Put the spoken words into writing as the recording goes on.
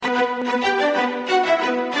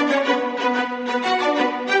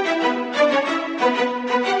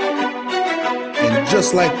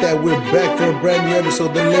just like that, we're back for a brand new episode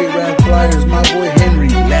of the Late Round Flyers. My boy Henry,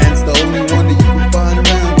 Lance, the only one that you can find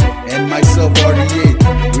around, and myself,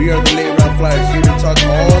 RDA. We are the Late Round Flyers, here to talk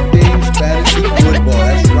all things fantasy football.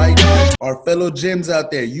 That's right. Our fellow gyms out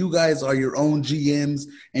there, you guys are your own GMs,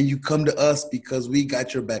 and you come to us because we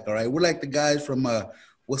got your back, all right? We're like the guys from,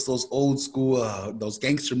 what's those old school, those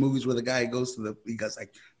gangster movies where the guy goes to he goes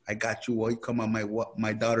like, I got you while you come on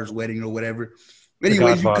my daughter's wedding or whatever.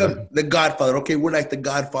 Anyways, you come, the Godfather. Okay, we're like the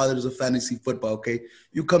Godfathers of fantasy football. Okay,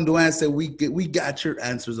 you come to answer, we got your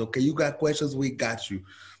answers. Okay, you got questions, we got you.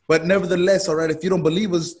 But nevertheless, all right, if you don't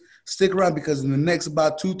believe us, stick around because in the next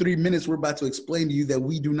about 2-3 minutes, we're about to explain to you that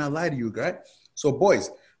we do not lie to you, right? So,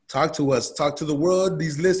 boys, talk to us, talk to the world.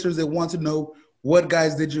 These listeners that want to know what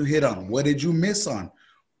guys did you hit on, what did you miss on.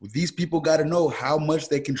 These people got to know how much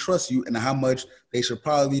they can trust you and how much they should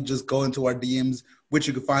probably just go into our DMs, which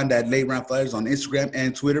you can find at Late Round Flyers on Instagram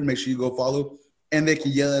and Twitter. Make sure you go follow, and they can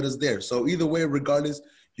yell at us there. So either way, regardless,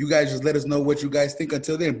 you guys just let us know what you guys think.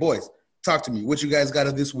 Until then, boys, talk to me. What you guys got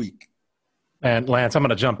of this week? And Lance, I'm going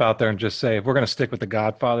to jump out there and just say, if we're going to stick with the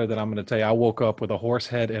Godfather, then I'm going to tell you, I woke up with a horse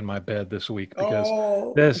head in my bed this week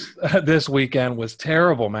because this weekend was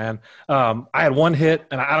terrible, man. I had one hit,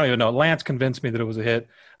 and I don't even know. Lance convinced me that it was a hit.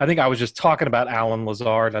 I think I was just talking about Alan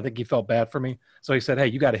Lazard. I think he felt bad for me. So he said, hey,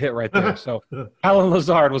 you got a hit right there. So Alan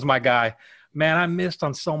Lazard was my guy. Man, I missed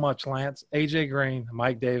on so much, Lance. AJ Green,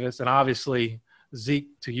 Mike Davis, and obviously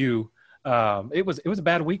Zeke to you. It was a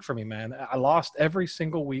bad week for me, man. I lost every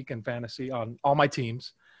single week in fantasy on all my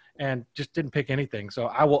teams and just didn't pick anything. So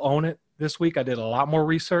I will own it. This week I did a lot more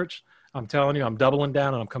research. I'm telling you, I'm doubling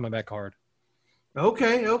down and I'm coming back hard.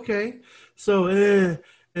 Okay. So,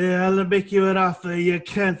 I'll make you an offer you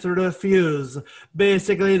can't refuse.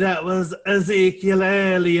 Basically, that was Ezekiel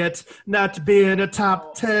Elliott not being a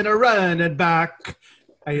top 10 running back.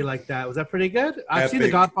 How you like that? Was that pretty good? I've seen The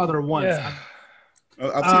Godfather once. Yeah.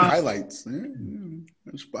 I've seen highlights.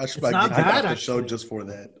 I should get off the show just for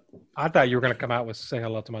that. I thought you were going to come out with say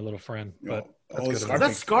hello to my little friend, but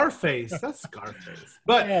that's Scarface. That's Scarface.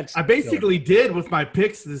 But I basically did with my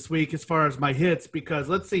picks this week as far as my hits because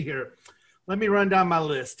let's see here. Let me run down my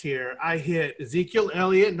list here. I hit Ezekiel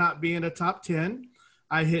Elliott not being a top 10.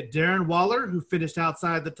 I hit Darren Waller, who finished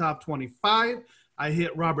outside the top 25. I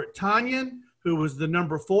hit Robert Tonyan, who was the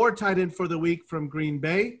number 4 tight end for the week from Green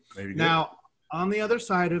Bay. Now, on the other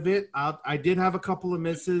side of it, I did have a couple of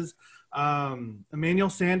misses. Emmanuel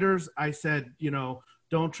Sanders, I said,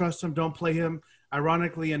 don't trust him, don't play him.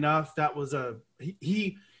 Ironically enough, that was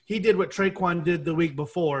he did what Traquan did the week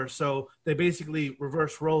before, so they basically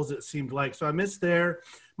reversed roles, it seemed like. So I missed there.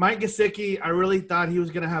 Mike Gesicki, I really thought he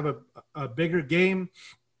was going to have a bigger game.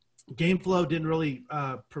 Game flow didn't really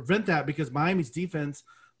prevent that because Miami's defense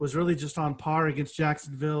was really just on par against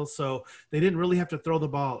Jacksonville, so they didn't really have to throw the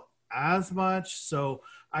ball as much. So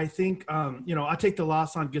I think, I take the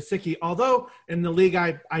loss on Gesicki. Although in the league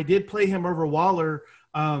I did play him over Waller.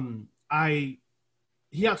 He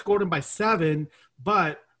outscored him by 7,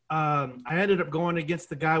 but I ended up going against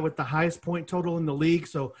the guy with the highest point total in the league.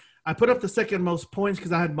 So I put up the second most points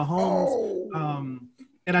because I had Mahomes.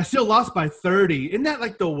 And I still lost by 30. Isn't that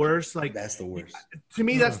like the worst? Like that's the worst. To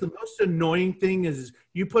me, that's the most annoying thing is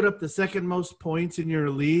you put up the second most points in your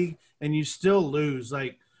league and you still lose.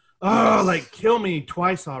 Like, kill me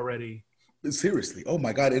twice already. Seriously. Oh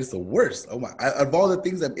my God, it's the worst. Oh my! Of all the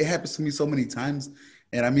things that it happens to me so many times,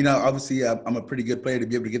 and I mean, obviously, I'm a pretty good player to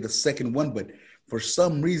be able to get the second one, but for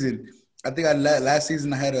some reason, I think last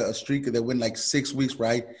season I had a streak that went like 6 weeks where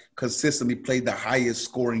I consistently played the highest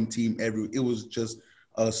scoring team ever. It was just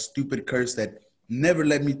a stupid curse that never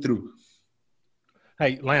let me through.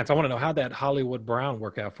 Hey, Lance, I want to know how that Hollywood Brown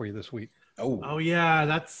work out for you this week. Oh yeah,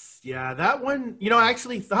 that one. I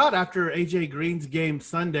actually thought after AJ Green's game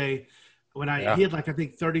Sunday, when he had I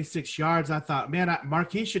think 36 yards, I thought, man,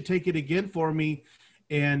 Marquise should take it again for me.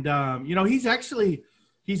 And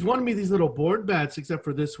he's won me these little board bets except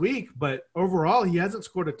for this week, but overall he hasn't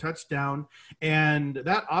scored a touchdown. And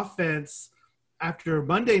that offense after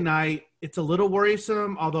Monday night, it's a little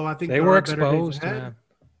worrisome. Although I think they were exposed, man.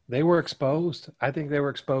 They were exposed. I think they were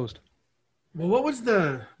exposed. Well, what was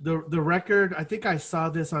the record? I think I saw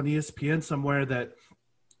this on ESPN somewhere that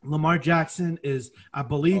Lamar Jackson is, I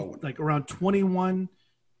believe, around 21.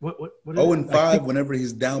 What 0-5 whenever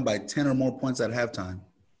he's down by 10 or more points at halftime.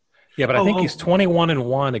 Yeah, but I think he's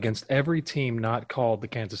 21-1 against every team not called the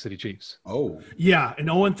Kansas City Chiefs. Oh. Yeah, and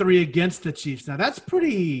 0-3 against the Chiefs. Now that's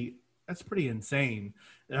pretty insane.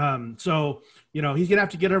 So, he's going to have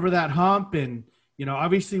to get over that hump and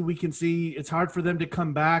obviously we can see it's hard for them to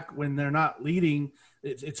come back when they're not leading.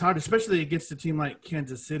 it's hard, especially against a team like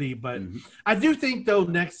Kansas City. But I do think, though,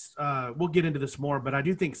 we'll get into this more, but I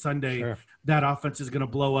do think Sunday that offense is going to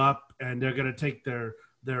blow up and they're going to take their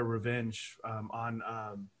revenge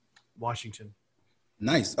on Washington.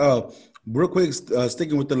 Nice. Real quick,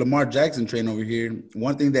 sticking with the Lamar Jackson train over here,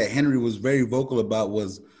 one thing that Henry was very vocal about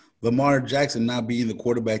was Lamar Jackson not being the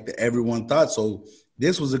quarterback that everyone thought. So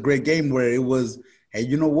this was a great game where it was, hey,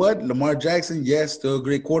 you know what? Lamar Jackson, yes, still a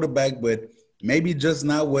great quarterback, but maybe just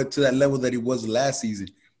not to that level that he was last season.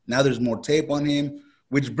 Now there's more tape on him,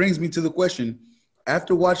 which brings me to the question.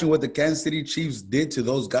 After watching what the Kansas City Chiefs did to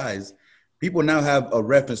those guys, people now have a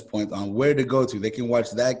reference point on where to go to. They can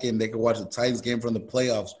watch that game. They can watch the Titans game from the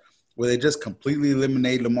playoffs where they just completely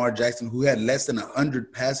eliminated Lamar Jackson, who had less than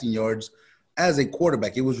 100 passing yards as a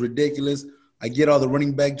quarterback. It was ridiculous. I get all the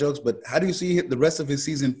running back jokes, but how do you see the rest of his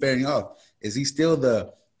season faring off? Is he still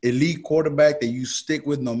the elite quarterback that you stick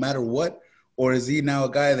with no matter what? Or is he now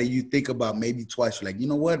a guy that you think about maybe twice? You're like, you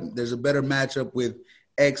know what? There's a better matchup with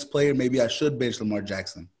X player. Maybe I should bench Lamar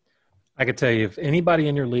Jackson. I could tell you, if anybody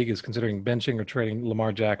in your league is considering benching or trading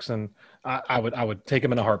Lamar Jackson, I would take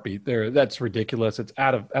him in a heartbeat. That's ridiculous. It's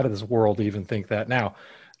out of this world to even think that. Now,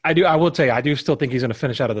 I will tell you, I do still think he's going to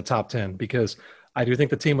finish out of the top 10 because I do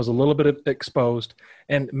think the team was a little bit exposed.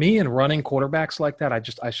 And me and running quarterbacks like that,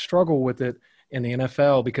 I struggle with it in the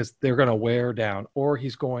NFL because they're going to wear down or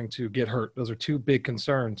he's going to get hurt. Those are two big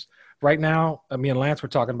concerns. Right now, me and Lance were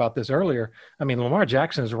talking about this earlier. I mean, Lamar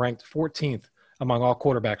Jackson is ranked 14th among all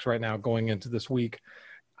quarterbacks right now going into this week.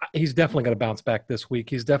 He's definitely going to bounce back this week.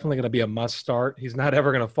 He's definitely going to be a must start. He's not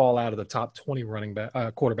ever going to fall out of the top 20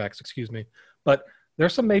 quarterbacks, But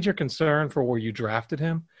there's some major concern for where you drafted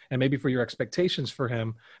him and maybe for your expectations for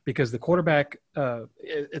him because the quarterback,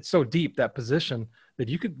 it's so deep, that position, that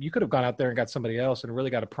you could have gone out there and got somebody else and really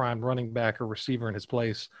got a prime running back or receiver in his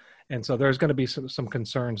place. And so there's going to be some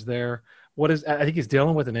concerns there. I think he's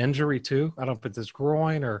dealing with an injury too. I don't know if it's his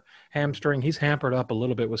groin or hamstring. He's hampered up a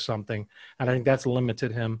little bit with something, and I think that's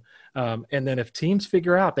limited him. And then if teams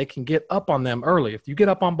figure out they can get up on them early, if you get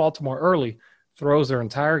up on Baltimore early, throws their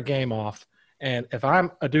entire game off. And if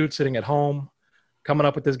I'm a dude sitting at home coming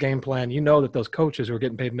up with this game plan, you know that those coaches who are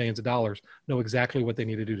getting paid millions of dollars know exactly what they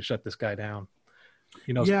need to do to shut this guy down.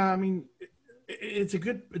 Yeah, I mean, it's a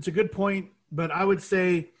good point, but I would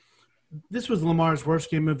say this was Lamar's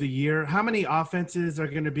worst game of the year. How many offenses are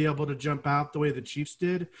going to be able to jump out the way the Chiefs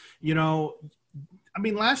did? I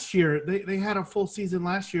mean, last year they had a full season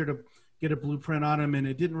last year to get a blueprint on them, and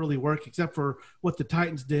it didn't really work except for what the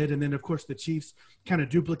Titans did. And then, of course, the Chiefs kind of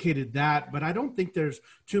duplicated that. But I don't think there's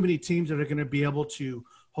too many teams that are going to be able to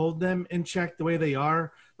hold them in check the way they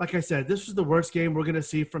are. Like I said, this was the worst game we're going to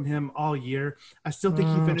see from him all year. I still think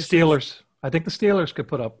he finished Steelers. I think the Steelers could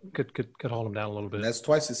could hold him down a little bit. That's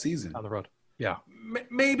twice a season on the road. Yeah,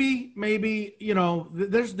 maybe.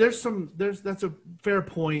 That's a fair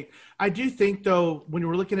point. I do think though, when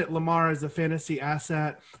we're looking at Lamar as a fantasy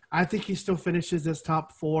asset, I think he still finishes as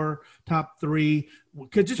top 4, top 3,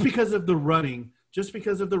 just because of the running. Just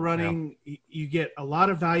because of the running, you get a lot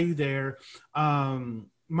of value there.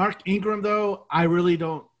 Mark Ingram, though, I really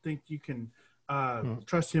don't think you can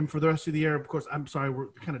trust him for the rest of the year. Of course, I'm sorry, we're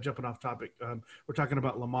kind of jumping off topic. We're talking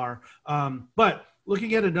about Lamar. But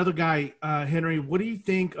looking at another guy, Henry, what do you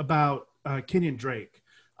think about Kenyon Drake?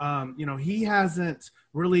 He hasn't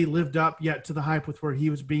really lived up yet to the hype with where he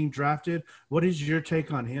was being drafted. What is your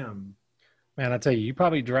take on him? Man, I tell you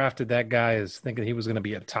probably drafted that guy as thinking he was going to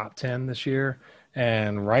be a top 10 this year.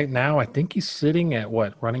 And right now, I think he's sitting at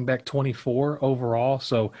running back 24 overall.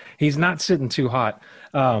 So he's not sitting too hot.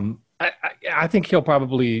 I think he'll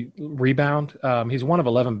probably rebound. He's one of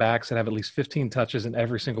 11 backs that have at least 15 touches in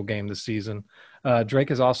every single game this season. Drake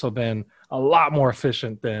has also been a lot more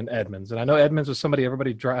efficient than Edmonds. And I know Edmonds was somebody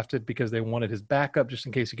everybody drafted because they wanted his backup just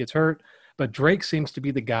in case he gets hurt. But Drake seems to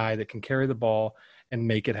be the guy that can carry the ball and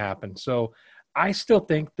make it happen. So I still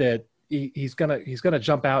think that he's gonna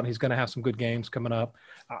jump out and he's gonna have some good games coming up.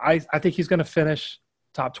 I think he's gonna finish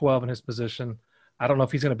top 12 in his position. I don't know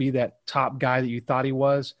if he's gonna be that top guy that you thought he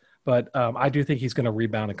was, but I do think he's gonna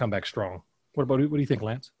rebound and come back strong. What do you think,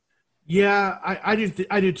 Lance? Yeah, I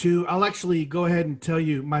do too. I'll actually go ahead and tell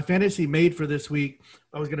you my fantasy made for this week.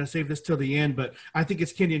 I was gonna save this till the end, but I think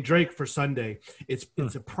it's Kenyon Drake for Sunday. It's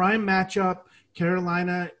a prime matchup.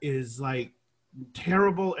 Carolina is like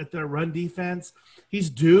terrible at their run defense. He's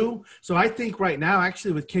due. So I think right now,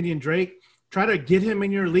 actually, with Kenyon Drake, try to get him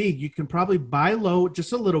in your league. You can probably buy low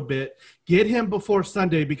just a little bit, get him before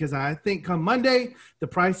Sunday, because I think come Monday, the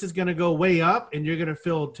price is going to go way up and you're going to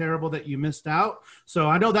feel terrible that you missed out. So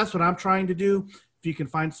I know that's what I'm trying to do. If you can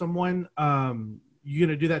find someone, you going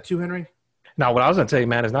to do that too, Henry? Now, what I was going to tell you,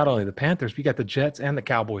 man, is not only the Panthers, we got the Jets and the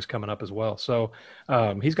Cowboys coming up as well. So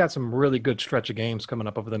he's got some really good stretch of games coming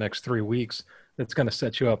up over the next 3 weeks that's going to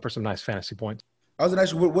set you up for some nice fantasy points. I was going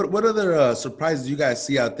to ask you, what other surprises you guys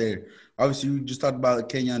see out there? Obviously, you just talked about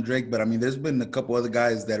Kenyon Drake, but, I mean, there's been a couple other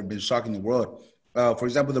guys that have been shocking the world. For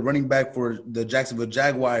example, the running back for the Jacksonville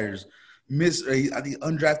Jaguars, I think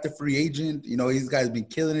undrafted free agent. You know, these guys been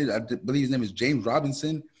killing it. I believe his name is James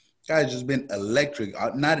Robinson. Guy's just been electric.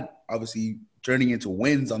 Not obviously turning into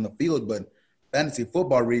wins on the field, but fantasy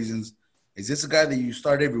football reasons. Is this a guy that you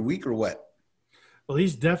start every week or what? Well,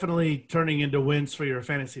 he's definitely turning into wins for your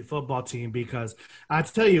fantasy football team, because I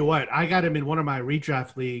tell you what, I got him in one of my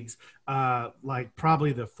redraft leagues, like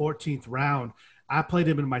probably the 14th round. I played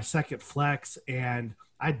him in my second flex, and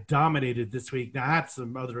I dominated this week. Now, I had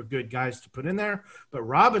some other good guys to put in there, but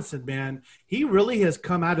Robinson, man, he really has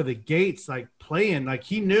come out of the gates, like playing, like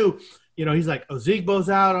he knew, you know, he's like, Ozigbo's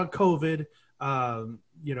out on COVID.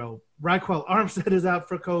 You know, Raquel Armstead is out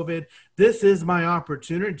for COVID. This is my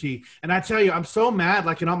opportunity. And I tell you, I'm so mad,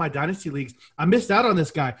 like in all my dynasty leagues, I missed out on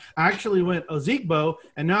this guy. I actually went Ozigbo,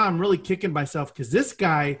 and now I'm really kicking myself because this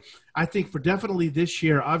guy, I think for definitely this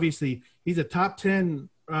year, obviously he's a top 10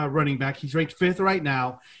 running back. He's ranked 5th right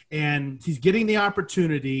now, and he's getting the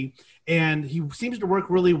opportunity, and he seems to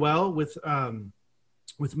work really well with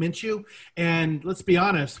Minshew. And let's be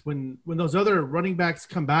honest, when those other running backs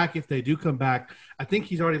come back, if they do come back, I think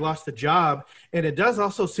he's already lost the job. And it does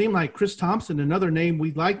also seem like Chris Thompson, another name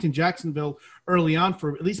we liked in Jacksonville early on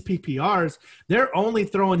for at least PPRs, they're only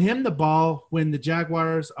throwing him the ball when the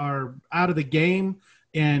Jaguars are out of the game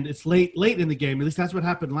and it's late in the game. At least that's what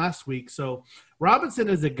happened last week. So Robinson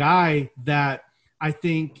is a guy that I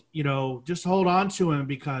think, you know, just hold on to him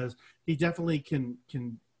because he definitely can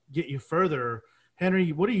get you further.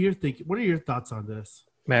 Henry, what are your thoughts on this?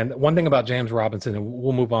 Man, one thing about James Robinson, and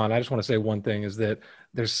we'll move on, I just want to say one thing, is that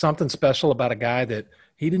there's something special about a guy that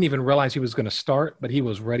he didn't even realize he was going to start, but he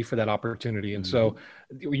was ready for that opportunity. And so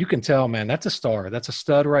you can tell, man, that's a star. That's a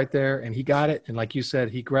stud right there. And he got it. And like you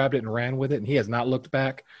said, he grabbed it and ran with it, and he has not looked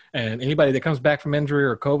back. And anybody that comes back from injury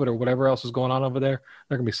or COVID or whatever else is going on over there,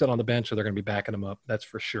 they're going to be sitting on the bench or they're going to be backing him up. That's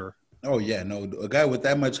for sure. Oh, yeah. No, a guy with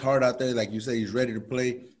that much heart out there, like you say, he's ready to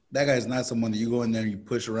play. That guy is not someone that you go in there and you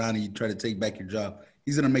push around and you try to take back your job.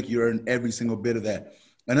 He's going to make you earn every single bit of that.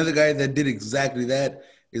 Another guy that did exactly that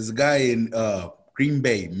is a guy in Green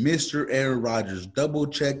Bay, Mr. Aaron Rodgers,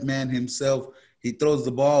 double-check man himself. He throws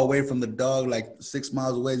the ball away from the dog like 6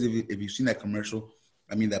 miles away. If you've seen that commercial,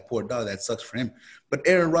 I mean, that poor dog, that sucks for him. But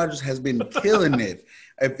Aaron Rodgers has been killing it.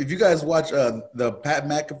 If you guys watch the Pat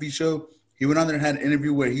McAfee show, he went on there and had an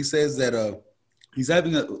interview where he says that he's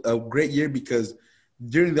having a great year because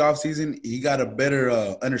during the offseason, he got a better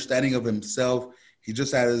understanding of himself. He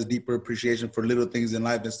just had a deeper appreciation for little things in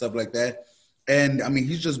life and stuff like that. And, I mean,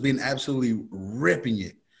 he's just been absolutely ripping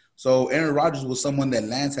it. So Aaron Rodgers was someone that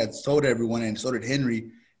Lance had told everyone, and so did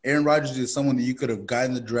Henry. Aaron Rodgers is someone that you could have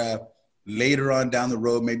gotten the draft later on down the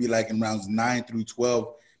road, maybe like in rounds 9 through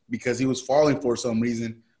 12, because he was falling for some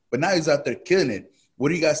reason. But now he's out there killing it. What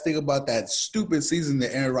do you guys think about that stupid season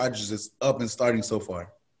that Aaron Rodgers is up and starting so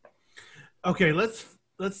far? Okay, let's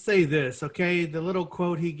say this, okay? The little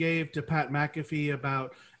quote he gave to Pat McAfee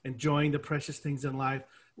about enjoying the precious things in life,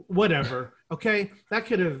 whatever, okay? That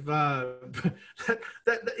could have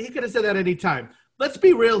he could have said that any time. Let's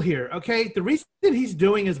be real here, okay? The reason he's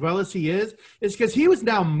doing as well as he is because he was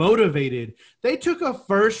now motivated. They took a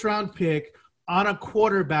first-round pick on a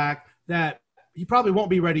quarterback that he probably won't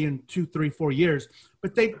be ready in 2, 3, 4 years.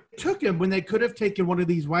 But they took him when they could have taken one of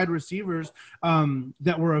these wide receivers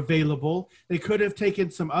that were available. They could have taken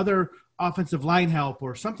some other offensive line help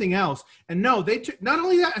or something else. And no, they took not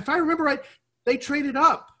only that, if I remember right, they traded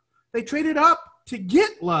up. They traded up to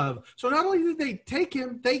get Love. So not only did they take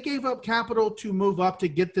him, they gave up capital to move up to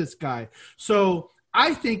get this guy. So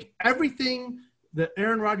I think everything that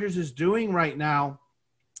Aaron Rodgers is doing right now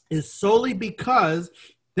is solely because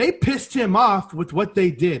they pissed him off with what they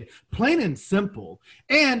did, plain and simple.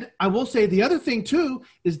 And I will say the other thing, too,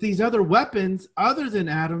 is these other weapons, other than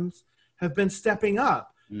Adams, have been stepping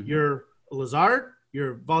up. Mm-hmm. Your Lazard,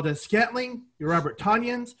 your Valdez-Scantling, your Robert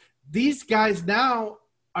Tonyan, these guys now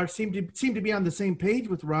seem to be on the same page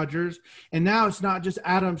with Rodgers, and now it's not just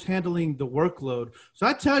Adams handling the workload. So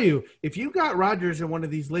I tell you, if you got Rodgers in one of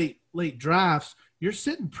these late drafts, you're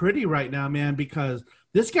sitting pretty right now, man, because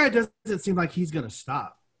this guy doesn't seem like he's going to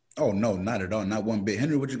stop. Oh, no, not at all. Not one bit.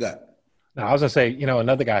 Henry, what you got? Now, I was going to say, you know,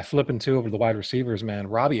 another guy flipping too over the wide receivers, man,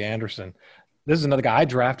 Robbie Anderson. This is another guy. I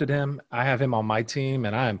drafted him. I have him on my team,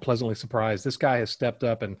 and I am pleasantly surprised. This guy has stepped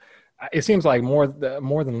up, and it seems like more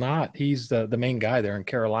than not, he's the main guy there in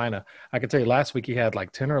Carolina. I can tell you last week he had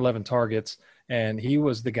like 10 or 11 targets, and he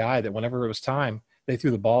was the guy that whenever it was time, they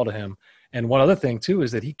threw the ball to him. And one other thing, too,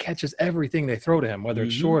 is that he catches everything they throw to him, whether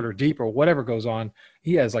it's short or deep or whatever goes on.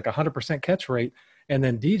 He has like 100% catch rate. And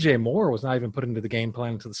then DJ Moore was not even put into the game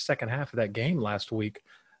plan until the second half of that game last week.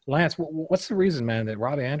 Lance, what's the reason, man, that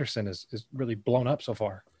Robbie Anderson is really blown up so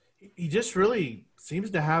far? He just really seems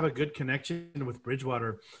to have a good connection with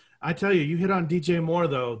Bridgewater. I tell you, you hit on DJ Moore,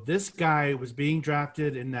 though. This guy was being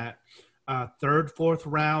drafted in that third, fourth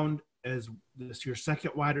round as your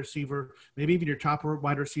second wide receiver, maybe even your top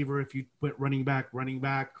wide receiver if you went running back. You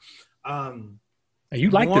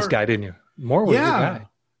liked this guy, didn't you? Moore was a good guy.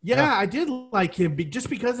 Yeah, I did like him just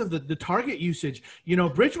because of the target usage. You know,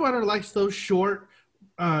 Bridgewater likes those short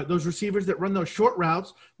those receivers that run those short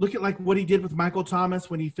routes. Look at like what he did with Michael Thomas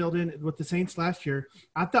when he filled in with the Saints last year.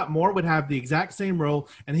 I thought Moore would have the exact same role,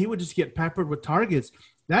 and he would just get peppered with targets.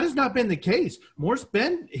 That has not been the case. Moore's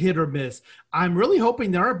been hit or miss. I'm really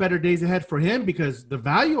hoping there are better days ahead for him because the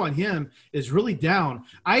value on him is really down.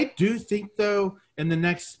 I do think, though, in the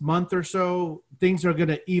next month or so, things are going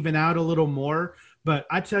to even out a little more. But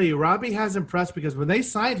I tell you, Robbie has impressed because when they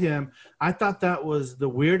signed him, I thought that was the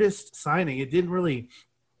weirdest signing. It didn't really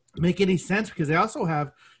make any sense because they also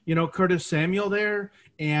have, you know, Curtis Samuel there,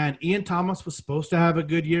 and Ian Thomas was supposed to have a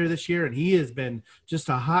good year this year, and he has been just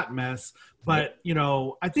a hot mess. But, you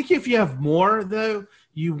know, I think if you have more, though,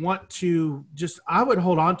 you want to just – I would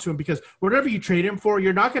hold on to him because whatever you trade him for,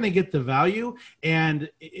 you're not going to get the value, and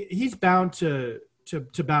he's bound to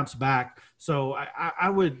bounce back. So I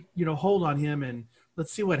would, you know, hold on him and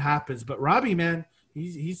let's see what happens. But Robbie, man,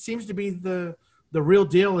 he seems to be the real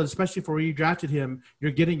deal, and especially for where you drafted him, you're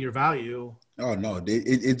getting your value. Oh, no,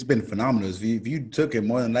 it's been phenomenal. If you took him,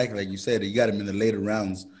 more than likely, like you said, you got him in the later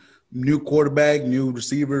rounds. New quarterback, new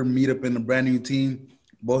receiver, meet up in a brand new team.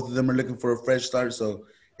 Both of them are looking for a fresh start. So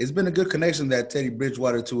it's been a good connection, that Teddy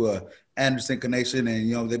Bridgewater to a Anderson connection, and,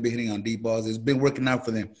 you know, they've been hitting on deep balls. It's been working out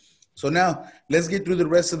for them. So now let's get through the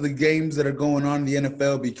rest of the games that are going on in the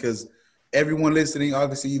NFL because everyone listening,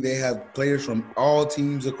 obviously, they have players from all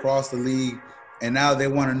teams across the league, and now they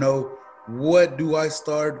want to know, what do I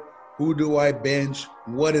start? Who do I bench?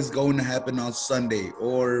 What is going to happen on Sunday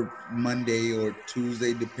or Monday or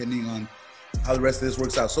Tuesday, depending on how the rest of this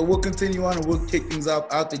works out. So we'll continue on and we'll kick things out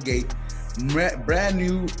the gate. Brand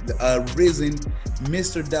new, risen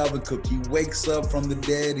Mr. Dalvin Cook. He wakes up from the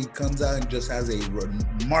dead. He comes out and just has a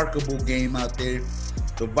remarkable game out there.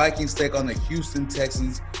 The Vikings take on the Houston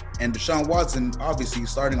Texans, and Deshaun Watson obviously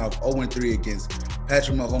starting off 0-3 against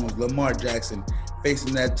Patrick Mahomes, Lamar Jackson,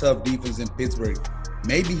 facing that tough defense in Pittsburgh.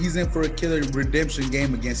 Maybe he's in for a killer redemption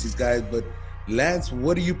game against these guys, but Lance,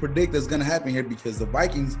 what do you predict is going to happen here? Because the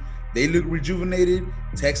Vikings, they look rejuvenated.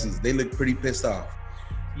 Texans, they look pretty pissed off.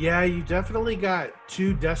 Yeah, you definitely got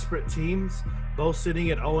two desperate teams, both sitting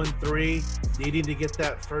at 0-3, needing to get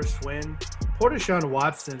that first win. Poor Deshaun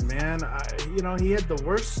Watson, man, he had the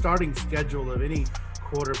worst starting schedule of any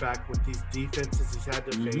quarterback with these defenses he's had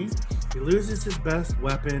to face. He loses his best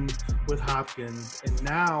weapon with Hopkins, and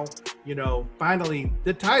now, finally,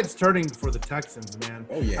 the tide's turning for the Texans, man.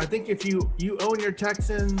 Oh, yeah. I think if you own your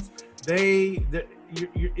Texans,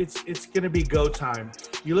 it's going to be go time.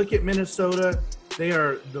 You look at Minnesota, they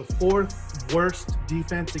are the fourth worst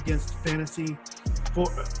defense against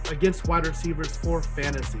wide receivers for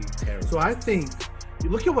fantasy. Terrible. So I think you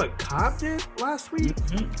look at what Cobb did last week,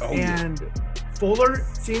 and Fuller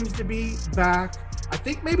seems to be back. I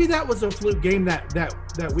think maybe that was a fluke game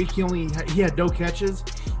that week. He had no catches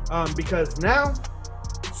because now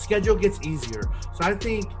schedule gets easier. So I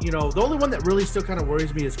think, the only one that really still kind of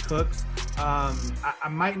worries me is Cooks. I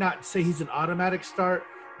might not say he's an automatic start,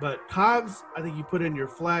 but Cobbs, I think you put in your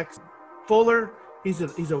flex. Fuller, he's a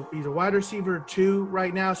wide receiver too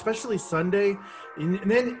right now, especially Sunday. And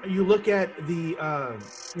then you look at the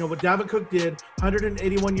what Dalvin Cook did,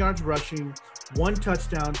 181 yards rushing, 1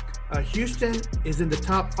 touchdown. Houston is in the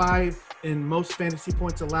top 5 in most fantasy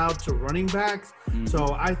points allowed to running backs.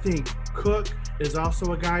 So I think Cook is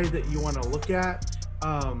also a guy that you want to look at.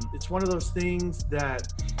 It's one of those things that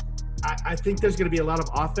I think there's going to be a lot of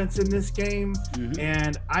offense in this game.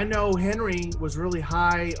 And I know Henry was really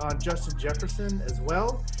high on Justin Jefferson as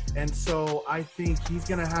well. And so I think he's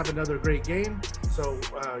going to have another great game. So,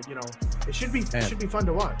 it should be fun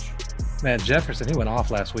to watch. Man, Jefferson, he went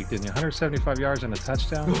off last week, didn't he? 175 yards and a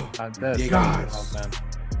touchdown. That's off, man.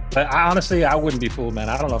 But I wouldn't be fooled, man.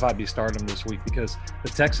 I don't know if I'd be starting them this week because the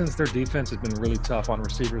Texans, their defense has been really tough on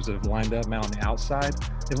receivers that have lined up now on the outside.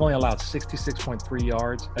 They've only allowed 66.3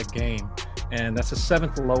 yards a game. and that's the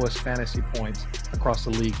 7th lowest fantasy points across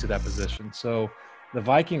the league to that position. So the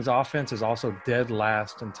Vikings offense is also dead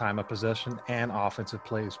last in time of possession and offensive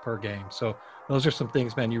plays per game. So those are some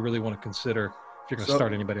things, man, you really want to consider if you're going to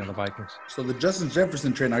start anybody on the Vikings. So the Justin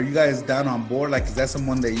Jefferson trend, are you guys down on board? Like, is that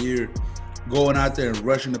someone that you're going out there and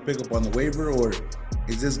rushing to pick up on the waiver, or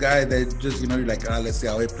is this guy that just, you're like, let's see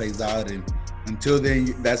how it plays out, and until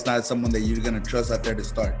then, that's not someone that you're going to trust out there to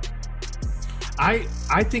start?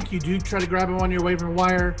 I think you do try to grab him on your waiver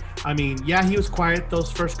wire. I mean, yeah, he was quiet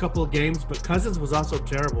those first couple of games, but Cousins was also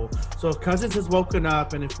terrible. So if Cousins has woken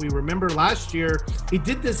up, and if we remember last year, he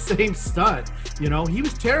did this same stunt. He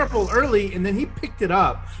was terrible early, and then he picked it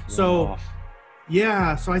up. So,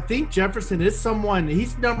 yeah, so I think Jefferson is someone,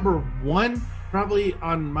 he's number 1 probably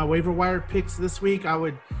on my waiver wire picks this week. I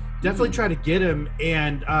would definitely try to get him,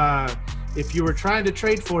 and if you were trying to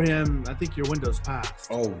trade for him, I think your window's passed.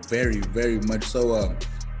 Oh, very, very much so.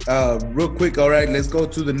 Real quick, all right, let's go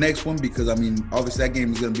to the next one, because, I mean, obviously that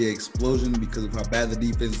game is going to be an explosion because of how bad the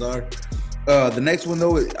defenses are. The next one,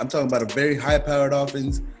 though, I'm talking about a very high-powered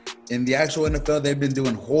offense. In the actual NFL, they've been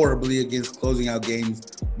doing horribly against closing out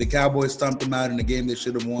games. The Cowboys stomped them out in a game they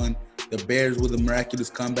should have won. The Bears with a miraculous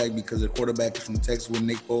comeback because their quarterback is from Texas with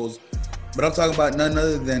Nick Foles. But I'm talking about none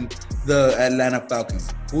other than the Atlanta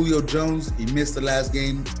Falcons. Julio Jones, he missed the last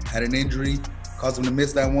game, had an injury, caused him to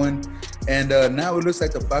miss that one. And now it looks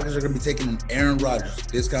like the Falcons are going to be taking on Aaron Rodgers,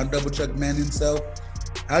 discount double check man himself.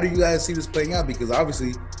 How do you guys see this playing out? Because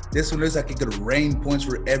obviously this one looks like it could rain points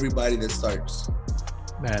for everybody that starts.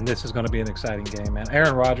 Man, this is going to be an exciting game, man.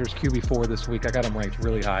 Aaron Rodgers, QB4 this week. I got him ranked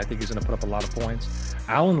really high. I think he's going to put up a lot of points.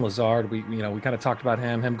 Allen Lazard, we kind of talked about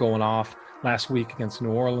him going off last week against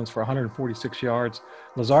New Orleans for 146 yards.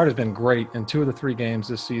 Lazard has been great in 2 of the 3 games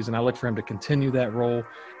this season. I look for him to continue that role.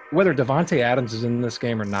 Whether Davante Adams is in this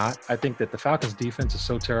game or not, I think that the Falcons defense is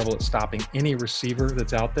so terrible at stopping any receiver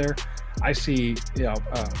that's out there. I see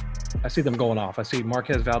them going off. I see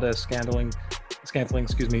Marquez Valdez-Scantling,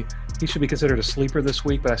 he should be considered a sleeper this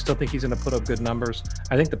week, but I still think he's going to put up good numbers.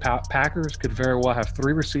 I think the Packers could very well have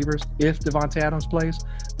 3 receivers if Davante Adams plays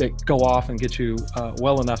that go off and get you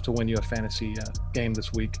well enough to win you a fantasy game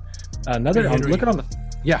this week.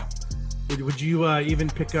 Would you even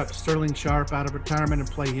pick up Sterling Sharp out of retirement and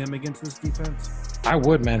play him against this defense? I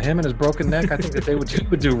would, man. Him and his broken neck, I think that they would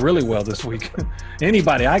do really well this week.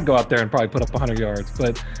 Anybody, I'd go out there and probably put up 100 yards.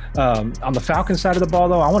 But on the Falcons side of the ball,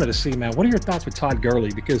 though, I wanted to see, man, what are your thoughts with Todd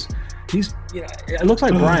Gurley? Because it looks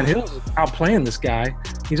like Brian Hill is outplaying this guy.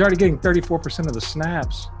 He's already getting 34% of the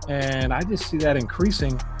snaps, and I just see that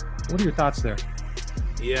increasing. What are your thoughts there?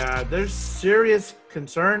 Yeah, there's serious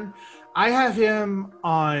concern. I have him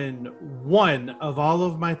on 1 of all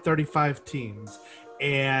of my 35 teams,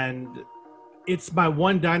 and it's my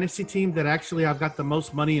one dynasty team that actually I've got the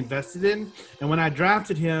most money invested in. And when I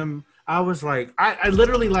drafted him, I was like, I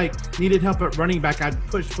literally needed help at running back. I'd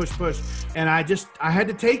push. And I had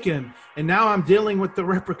to take him. And now I'm dealing with the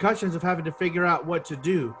repercussions of having to figure out what to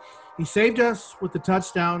do. He saved us with the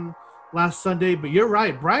touchdown last Sunday, but you're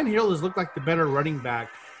right. Brian Hill has looked like the better running back.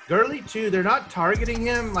 Gurley, too, they're not targeting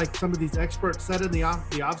him like some of these experts said in the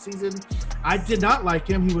offseason. I did not like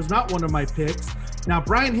him. He was not one of my picks. Now,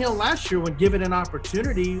 Brian Hill last year, when given an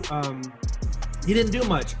opportunity, he didn't do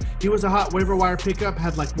much. He was a hot waiver wire pickup,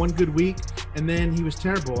 had 1 good week, and then he was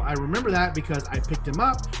terrible. I remember that because I picked him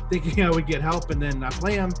up thinking I would get help, and then I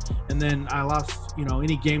play him, and then I lost,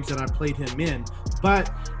 any games that I played him in.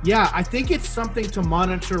 But, yeah, I think it's something to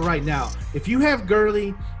monitor right now. If you have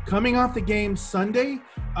Gurley coming off the game Sunday,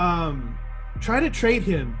 try to trade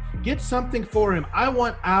him. Get something for him. I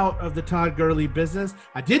want out of the Todd Gurley business.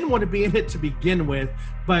 I didn't want to be in it to begin with,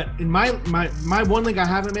 but in my one league I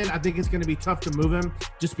have him in, I think it's going to be tough to move him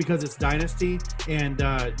just because it's dynasty and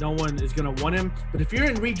no one is going to want him. But if you're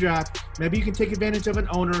in redraft, maybe you can take advantage of an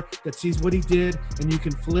owner that sees what he did and you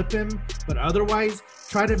can flip him. But otherwise,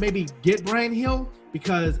 try to maybe get Brian Hill,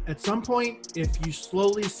 because at some point, if you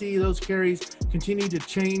slowly see those carries continue to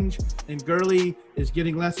change and Gurley is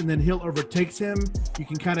getting less and then Hill overtakes him, you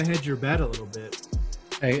can kind of hedge your bet a little bit.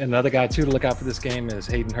 Hey, another guy, too, to look out for this game is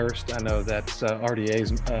Hayden Hurst. I know that's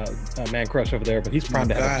RDA's man crush over there, but he's primed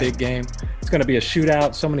to have a big game. It's going to be a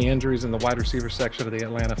shootout. So many injuries in the wide receiver section of the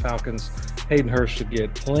Atlanta Falcons. Hayden Hurst should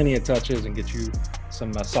get plenty of touches and get you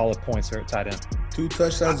some solid points there at tight end. 2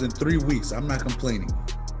 touchdowns in 3 weeks. I'm not complaining.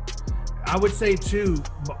 I would say, too,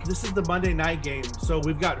 this is the Monday night game. So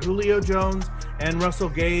we've got Julio Jones and Russell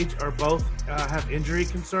Gage are both have injury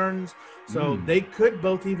concerns. So they could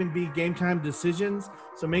both even be game time decisions.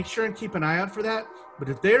 So make sure and keep an eye out for that. But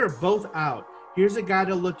if they are both out, here's a guy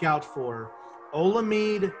to look out for.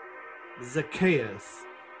 Olamide Zaccheaus.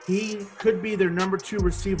 He could be their number 2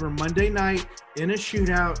 receiver Monday night in a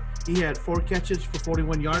shootout. He had 4 catches for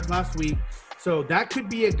 41 yards last week. So that could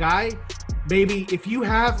be a guy, maybe if you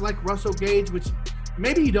have like Russell Gage, which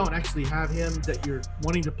maybe you don't actually have him, that you're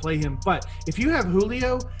wanting to play him. But if you have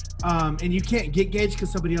Julio and you can't get Gage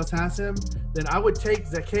because somebody else has him, then I would take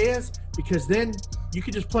Zacchaeus, because then you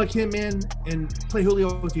could just plug him in and play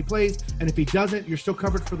Julio if he plays. And if he doesn't, you're still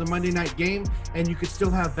covered for the Monday night game, and you could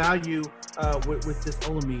still have value with this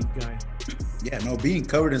Olamide guy. Yeah, no, being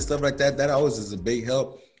covered and stuff like that, that always is a big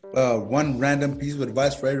help. One random piece of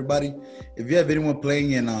advice for everybody: if you have anyone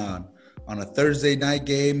playing in on a Thursday night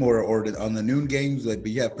game or on the noon games, like,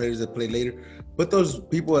 but you have players that play later, put those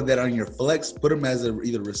people that are on your flex, put them as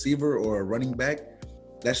either receiver or a running back.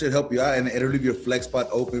 That should help you out, and it'll leave your flex spot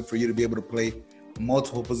open for you to be able to play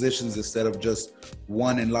multiple positions instead of just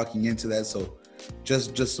one and locking into that. So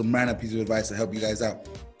just some random piece of advice to help you guys out.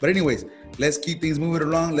 But anyways, let's keep things moving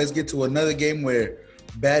along. Let's get to another game where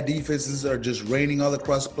bad defenses are just raining all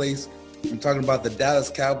across the place. I'm talking about the Dallas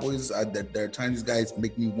Cowboys. There are times these guys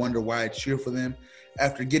make me wonder why I cheer for them.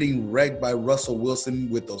 After getting wrecked by Russell Wilson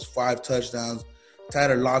with those 5 touchdowns,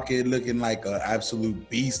 Tyler Lockett looking like an absolute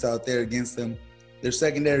beast out there against them. Their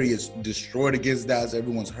secondary is destroyed against Dallas.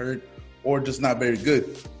 Everyone's hurt or just not very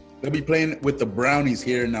good. They'll be playing with the Brownies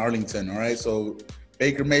here in Arlington, all right? So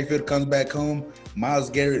Baker Mayfield comes back home.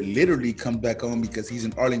 Myles Garrett literally comes back home because he's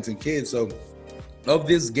an Arlington kid. So of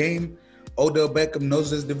this game, Odell Beckham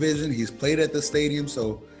knows his division. He's played at the stadium,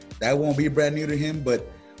 so that won't be brand new to him. But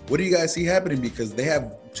what do you guys see happening? Because they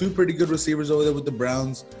have 2 pretty good receivers over there with the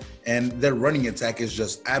Browns, and their running attack is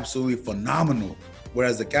just absolutely phenomenal.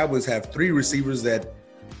 Whereas the Cowboys have 3 receivers that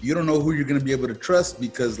you don't know who you're going to be able to trust,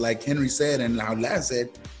 because like Henry said and how Lance said,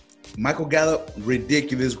 Michael Gallup,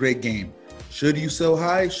 ridiculous great game. Should you sell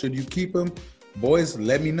high? Should you keep him? Boys,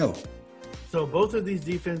 let me know. So both of these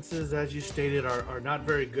defenses, as you stated, are not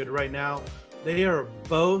very good right now. They are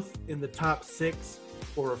both in the top 6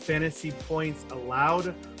 for fantasy points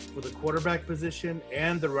allowed for the quarterback position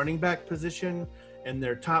and the running back position, and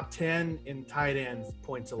they're top 10 in tight ends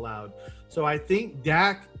points allowed. So I think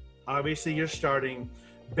Dak, obviously you're starting.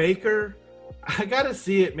 Baker, I got to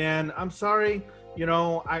see it, man. I'm sorry. You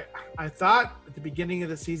know, I thought at the beginning of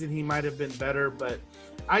the season he might have been better, but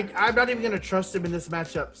I'm not even going to trust him in this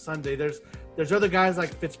matchup Sunday. There's other guys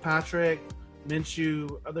like Fitzpatrick,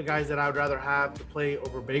 Minshew, other guys that I would rather have to play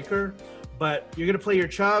over Baker. But you're going to play your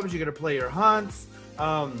Chubbs, you're going to play your Hunts.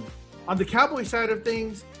 On the Cowboy side of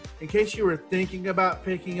things, in case you were thinking about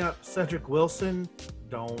picking up Cedric Wilson,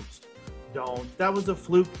 don't. That was a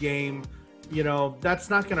fluke game. You know, that's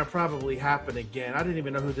not going to probably happen again. I didn't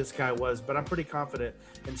even know who this guy was, but I'm pretty confident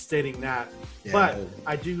in stating that. Yeah. But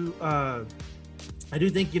I do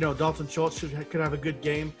think, you know, Dalton Schultz could have a good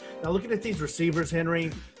game. Now, looking at these receivers,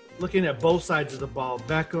 Henry, looking at both sides of the ball,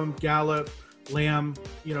 Beckham, Gallup, Lamb,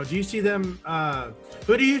 you know, do you see them?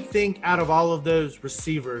 Who do you think out of all of those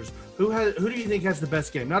receivers, who do you think has the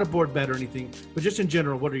best game? Not a board bet or anything, but just in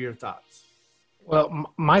general, what are your thoughts?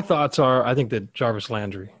 Well, my thoughts are, I think that Jarvis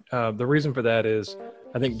Landry. The reason for that is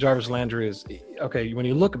I think Jarvis Landry is okay. When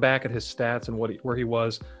you look back at his stats and where he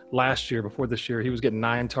was last year, before this year, he was getting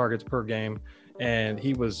 9 targets per game, and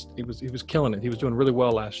he was killing it. He was doing really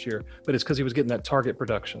well last year, but it's because he was getting that target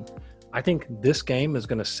production. I think this game is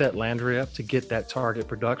going to set Landry up to get that target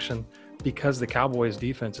production because the Cowboys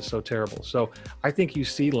defense is so terrible. So I think you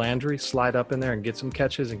see Landry slide up in there and get some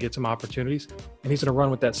catches and get some opportunities, and he's going to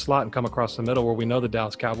run with that slot and come across the middle, where we know the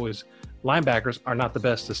Dallas Cowboys linebackers are not the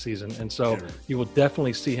best this season. And so you will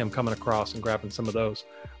definitely see him coming across and grabbing some of those.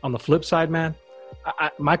 On the flip side, man,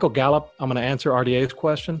 Michael Gallup, I'm going to answer RDA's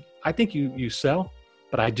question. I think you sell,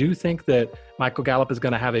 but I do think that Michael Gallup is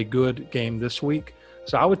going to have a good game this week.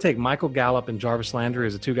 So I would take Michael Gallup and Jarvis Landry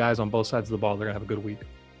as the 2 guys on both sides of the ball. They're going to have a good week.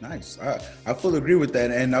 Nice. I fully agree with that.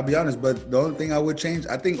 And I'll be honest, but the only thing I would change,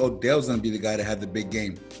 I think Odell's going to be the guy to have the big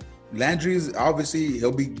game. Landry's obviously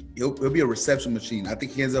he'll be a reception machine. I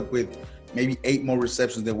think he ends up with maybe 8 more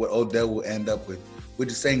receptions than what Odell will end up with, which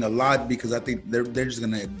is saying a lot because I think they're just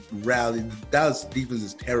going to rally. The Dallas defense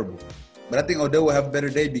is terrible. But I think Odell will have a better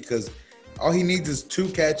day because all he needs is 2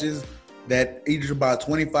 catches that each are about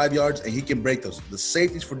 25 yards, and he can break those. The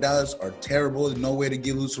safeties for Dallas are terrible. There's no way to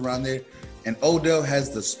get loose around there. And Odell has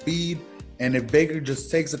the speed, and if Baker just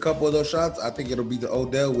takes a couple of those shots, I think it'll be the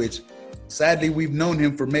Odell, which sadly we've known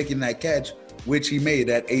him for making that catch, which he made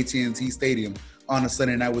at AT&T Stadium on a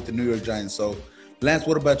Sunday night with the New York Giants. So, Lance,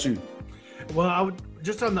 what about you? Well, I would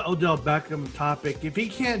just on the Odell Beckham topic, if he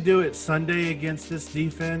can't do it Sunday against this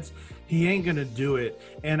defense, he ain't going to do it.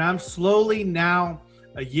 And I'm slowly now,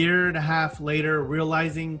 a year and a half later,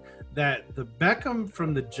 realizing that the Beckham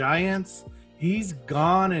from the Giants, he's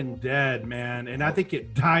gone and dead, man. And I think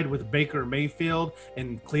it died with Baker Mayfield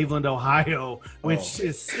in Cleveland, Ohio, which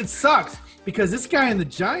it sucks because this guy in the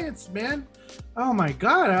Giants, man, oh my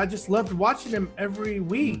God, I just loved watching him every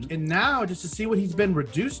week. And now just to see what he's been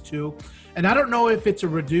reduced to, and I don't know if it's a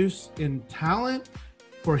reduce in talent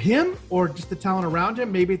for him or just the talent around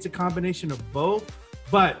him. Maybe it's a combination of both.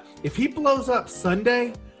 But if he blows up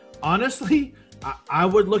Sunday, honestly, I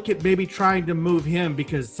would look at maybe trying to move him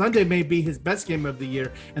because Sunday may be his best game of the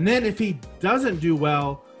year. And then if he doesn't do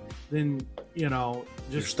well, then,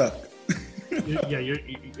 you're stuck.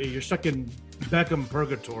 You're stuck in Beckham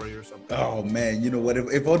purgatory or something. Oh, man. You know what?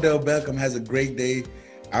 If Odell Beckham has a great day,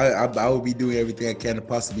 I would be doing everything I can to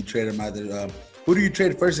possibly trade him either. Who do you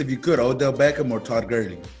trade first if you could, Odell Beckham or Todd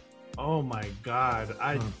Gurley? Oh, my God.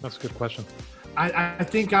 That's a good question. I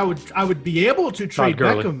think I would be able to trade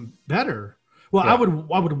Beckham better. Well, yeah.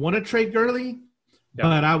 I would want to trade Gurley,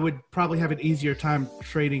 but I would probably have an easier time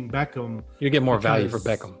trading Beckham. You get more value for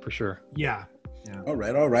Beckham for sure. Yeah. All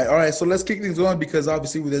right. So let's kick things on because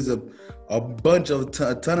obviously there's a bunch of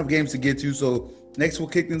a ton of games to get to. So next we'll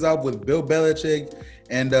kick things off with Bill Belichick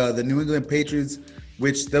and the New England Patriots,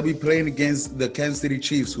 which they'll be playing against the Kansas City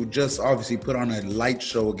Chiefs, who just obviously put on a light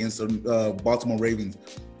show against the Baltimore Ravens.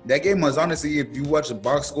 That game was honestly, if you watch the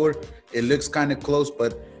box score, it looks kind of close,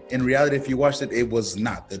 but in reality, if you watched it, it was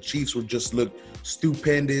not. The Chiefs would just look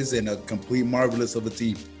stupendous and a complete marvelous of a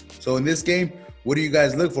team. So in this game, what do you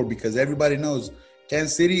guys look for? Because everybody knows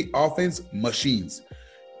Kansas City offense, machines.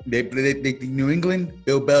 They New England,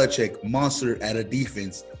 Bill Belichick, monster at a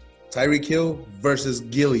defense. Tyreek Hill versus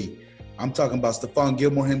Gilly. I'm talking about Stephon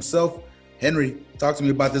Gilmore himself. Henry, talk to me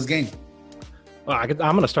about this game. Well, I'm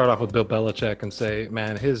going to start off with Bill Belichick and say,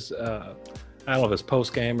 man, his I don't know if it's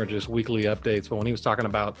post-game or just weekly updates, but when he was talking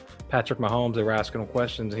about Patrick Mahomes, they were asking him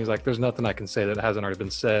questions, and he's like, there's nothing I can say that hasn't already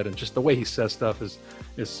been said. And just the way he says stuff is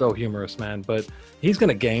so humorous, man. But he's going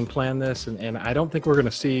to game plan this, and I don't think we're going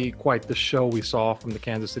to see quite the show we saw from the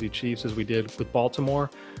Kansas City Chiefs as we did with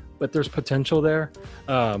Baltimore, but there's potential there.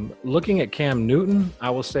 Looking at Cam Newton,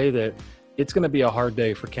 I will say that it's going to be a hard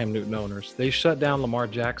day for Cam Newton owners. They shut down Lamar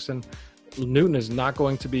Jackson. Newton is not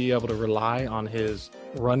going to be able to rely on his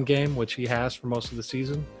run game, which he has for most of the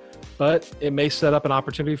season, but it may set up an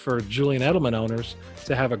opportunity for Julian Edelman owners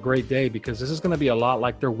to have a great day because this is going to be a lot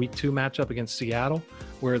like their week 2 matchup against Seattle,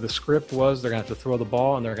 where the script was they're going to have to throw the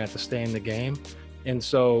ball and they're going to have to stay in the game. And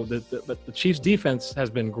so but the Chiefs defense has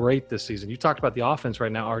been great this season. You talked about the offense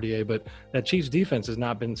right now, RDA, but that Chiefs defense has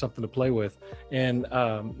not been something to play with. And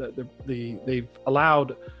they've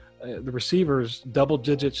allowed the receivers double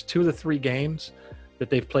digits 2 of the 3 games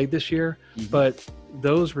that they've played this year, but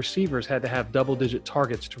those receivers had to have double-digit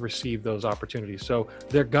targets to receive those opportunities. So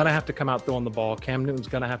they're going to have to come out throwing the ball. Cam Newton's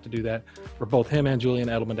going to have to do that for both him and Julian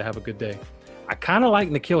Edelman to have a good day. I kind of like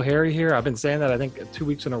N'Keal Harry here. I've been saying that, I think, 2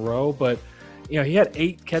 weeks in a row, but he had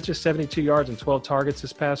 8 catches, 72 yards, and 12 targets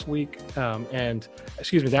this past week.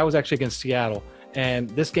 That was actually against Seattle. And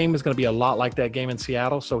this game is going to be a lot like that game in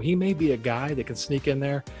Seattle. So he may be a guy that can sneak in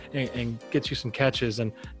there and get you some catches.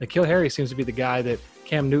 And N'Keal Harry seems to be the guy that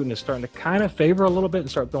Cam Newton is starting to kind of favor a little bit and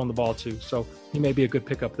start throwing the ball to. So he may be a good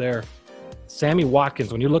pickup there. Sammy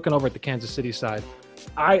Watkins, when you're looking over at the Kansas City side,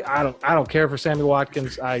 I don't care for Sammy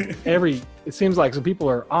Watkins. It seems like some people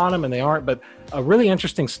are on him and they aren't. But a really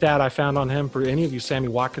interesting stat I found on him for any of you Sammy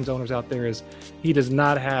Watkins owners out there is he does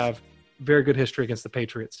not have very good history against the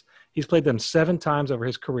Patriots. He's played them 7 times over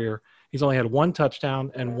his career. He's only had 1 touchdown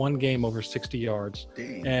and 1 game over 60 yards.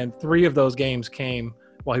 Dang. And 3 of those games came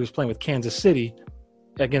while he was playing with Kansas City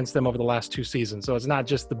against them over the last 2 seasons. So it's not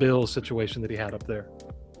just the Bills situation that he had up there.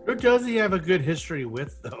 Who does he have a good history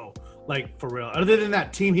with, though? Like, for real? Other than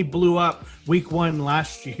that team he blew up week 1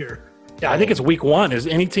 last year. Yeah, I think it's week 1. Is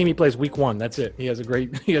any team he plays week 1. That's it. He has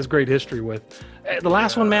great history with. The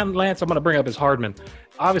last one, man, Lance, I'm going to bring up is Hardman.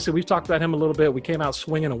 Obviously, we've talked about him a little bit. We came out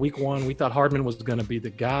swinging in week 1. We thought Hardman was going to be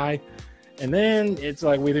the guy. And then it's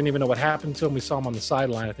like we didn't even know what happened to him. We saw him on the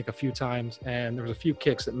sideline, I think, a few times. And there was a few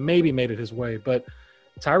kicks that maybe made it his way. But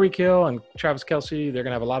Tyreek Hill and Travis Kelce, they're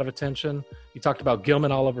going to have a lot of attention. You talked about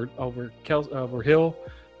Gilman all over Hill.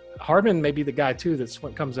 Hardman may be the guy, too,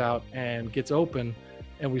 that comes out and gets open.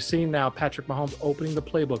 And we've seen now Patrick Mahomes opening the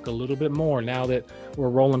playbook a little bit more now that we're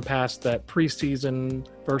rolling past that preseason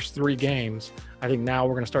first 3 games. I think now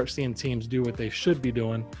we're going to start seeing teams do what they should be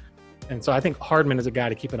doing. And so I think Hardman is a guy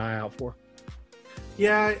to keep an eye out for.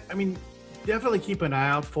 Yeah, I mean, definitely keep an eye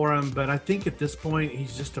out for him. But I think at this point,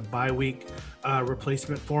 he's just a bye week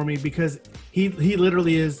replacement for me because he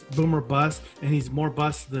literally is boom or bust, and he's more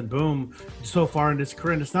bust than boom so far in his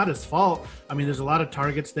career. And it's not his fault. I mean, there's a lot of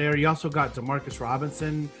targets there. You also got Demarcus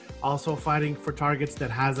Robinson also fighting for targets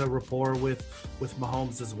that has a rapport with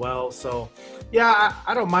Mahomes as well. So, yeah,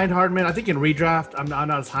 I don't mind Hardman. I think in redraft, I'm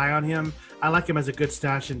not as high on him. I like him as a good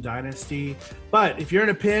stash in Dynasty. But if you're in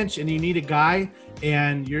a pinch and you need a guy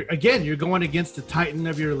and you're going against the titan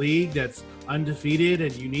of your league that's undefeated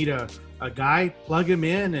and you need a guy, plug him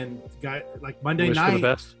in and guy like Monday Wish night. for the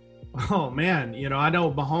best. Oh, man. I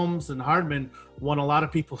know Mahomes and Hardman won a lot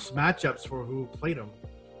of people's matchups for who played him.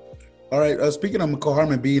 All right. Speaking of McCall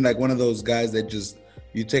Hardman being like one of those guys that just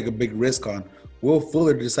you take a big risk on, Will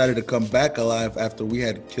Fuller decided to come back alive after we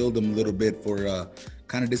had killed him a little bit for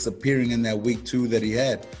kind of disappearing in that week 2 that he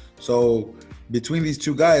had. So between these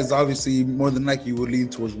two guys, obviously more than likely you would lean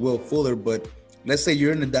towards Will Fuller. But let's say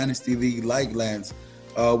you're in the Dynasty League like Lance.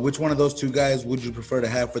 Which one of those two guys would you prefer to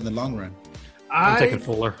have for the long run? I'm taking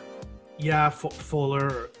Fuller. Yeah,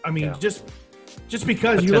 Fuller. I mean, just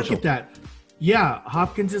because you look at that. Yeah,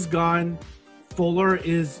 Hopkins is gone. Fuller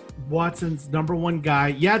is Watson's number one guy.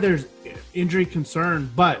 Yeah, there's injury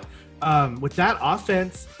concern, but with that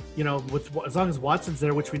offense, as long as Watson's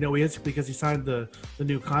there, which we know he is because he signed the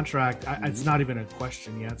new contract, it's not even a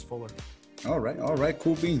question. Yeah, it's Fuller. All right,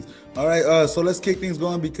 cool beans. All right, so let's kick things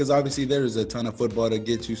going because obviously there is a ton of football to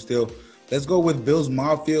get to still. Let's go with Bills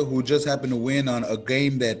Mafia, who just happened to win on a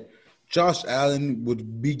game that Josh Allen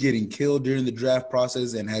would be getting killed during the draft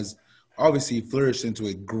process and has obviously flourished into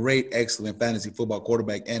a great, excellent fantasy football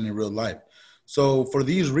quarterback and in real life. So for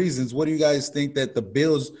these reasons, what do you guys think that the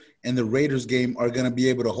Bills and the Raiders game are going to be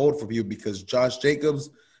able to hold for you? Because Josh Jacobs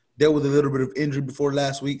dealt with a little bit of injury before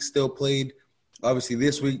last week, still played. Obviously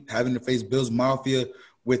this week, having to face Bills Mafia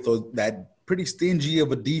with that pretty stingy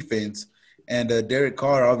of a defense. And Derek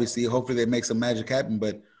Carr, obviously, hopefully they make some magic happen.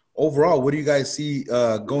 But overall, what do you guys see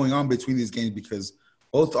going on between these games? Because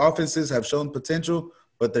both offenses have shown potential,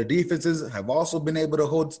 but their defenses have also been able to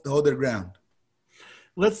hold their ground.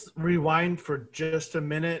 Let's rewind for just a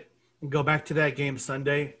minute and go back to that game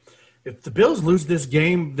Sunday. If the Bills lose this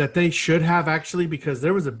game that they should have actually, because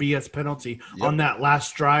there was a BS penalty on that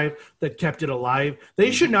last drive that kept it alive, they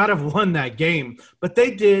should not have won that game. But they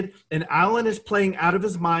did, and Allen is playing out of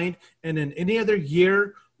his mind. And in any other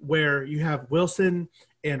year where you have Wilson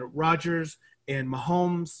and Rodgers and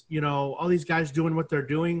Mahomes, all these guys doing what they're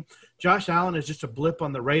doing, Josh Allen is just a blip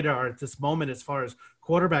on the radar at this moment as far as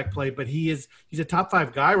quarterback play, but he's a top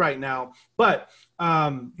 5 guy right now. But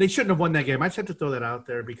they shouldn't have won that game. I just have to throw that out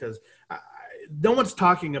there because no one's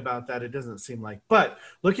talking about that. It doesn't seem like. But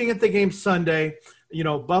looking at the game Sunday,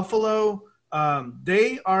 Buffalo,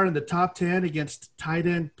 they are in the top 10 against tight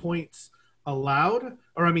end points allowed,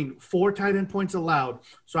 4 tight end points allowed.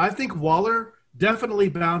 So I think Waller definitely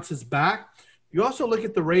bounces back. You also look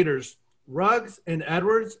at the Raiders. Ruggs and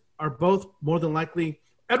Edwards are both more than likely.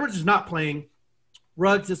 Edwards is not playing.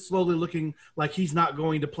 Ruggs is slowly looking like he's not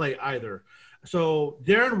going to play either. So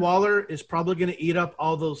Darren Waller is probably going to eat up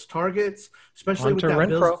all those targets, especially Hunter with that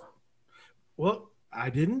Renfrow. Bills. Well, I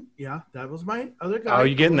didn't. Yeah, that was my other guy. Oh,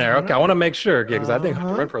 you're getting there. Okay, I want to make sure because I think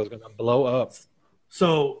Hunter Renfrow is going to blow up.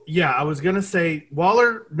 So, yeah, I was going to say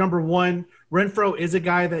Waller, number 1. Renfrow is a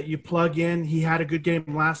guy that you plug in. He had a good game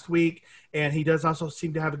last week, and he does also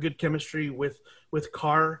seem to have a good chemistry with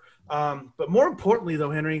Carr. But more importantly,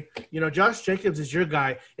 though, Henry, Josh Jacobs is your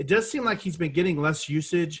guy. It does seem like he's been getting less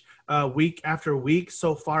usage week after week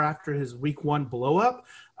so far after his week 1 blow up.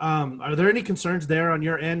 Are there any concerns there on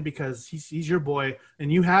your end? Because he's your boy and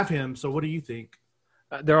you have him. So what do you think?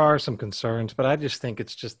 There are some concerns, but I just think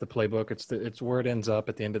it's just the playbook. It's where it ends up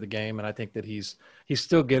at the end of the game, and I think that he's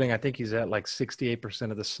still getting. I think he's at like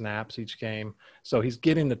 68% of the snaps each game, so he's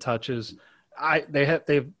getting the touches.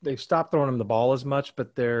 They've stopped throwing him the ball as much,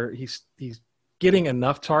 but he's getting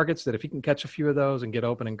enough targets that if he can catch a few of those and get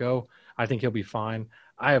open and go, I think he'll be fine.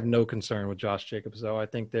 I have no concern with Josh Jacobs, though. I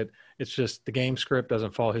think that it's just the game script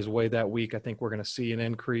doesn't fall his way that week. I think we're going to see an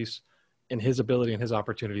increase in his ability and his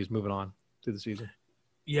opportunities moving on through the season.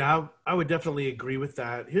 Yeah, I would definitely agree with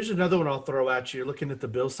that. Here's another one I'll throw at you. Looking at the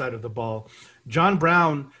Bills side of the ball, John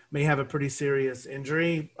Brown may have a pretty serious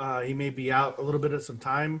injury. He may be out a little bit of some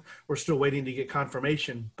time. We're still waiting to get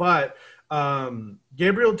confirmation. But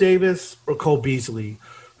Gabriel Davis or Cole Beasley,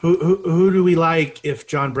 who do we like if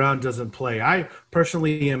John Brown doesn't play? I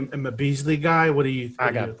personally am a Beasley guy. What do you think?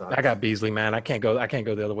 I got Beasley, man. I can't go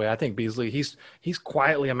the other way. I think Beasley, he's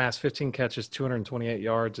quietly amassed 15 catches, 228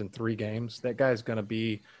 yards in 3 games. That guy's going to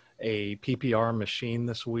be a PPR machine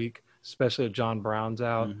this week. especially if John Brown's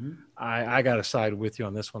out. Mm-hmm. I got to side with you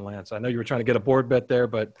on this one, Lance. I know you were trying to get a board bet there,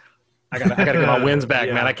 but I got to get my wins back,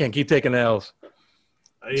 man. I can't keep taking L's.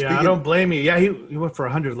 Yeah, I don't blame you. Yeah, he went for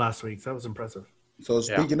 100 last week. That was impressive. So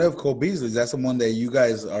speaking of Cole Beasley, is that someone that you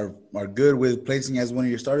guys are good with placing as one of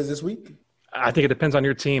your starters this week? I think it depends on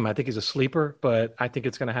your team. I think he's a sleeper, but I think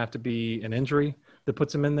it's going to have to be an injury that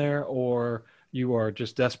puts him in there, or you are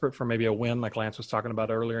just desperate for maybe a win like Lance was talking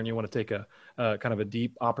about earlier, and you want to take a kind of a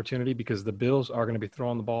deep opportunity because the Bills are going to be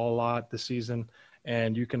throwing the ball a lot this season,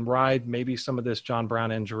 and you can ride maybe some of this John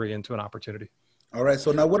Brown injury into an opportunity. All right,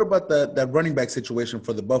 so now what about that running back situation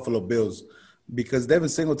for the Buffalo Bills? Because Devin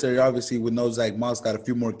Singletary, obviously, with no Zach Moss, got a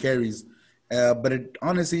few more carries. But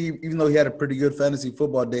honestly, even though he had a pretty good fantasy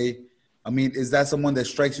football day, I mean, is that someone that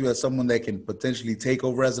strikes you as someone that can potentially take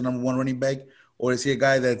over as the number one running back? Or is he a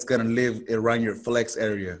guy that's going to live around your flex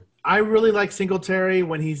area? I really like Singletary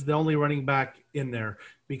when he's the only running back in there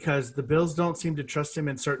because the Bills don't seem to trust him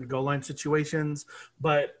in certain goal line situations.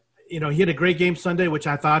 But, he had a great game Sunday, which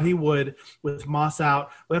I thought he would with Moss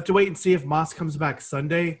out. We'll have to wait and see if Moss comes back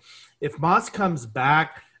Sunday. If Moss comes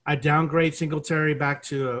back, I downgrade Singletary back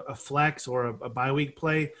to a flex or a bye week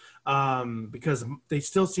play because they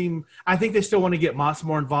still I think they still want to get Moss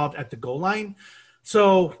more involved at the goal line.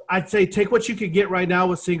 So I'd say take what you could get right now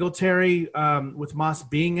with Singletary with Moss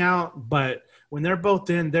being out. But when they're both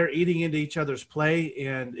in, they're eating into each other's play,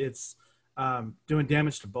 and it's doing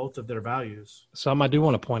damage to both of their values. Something I do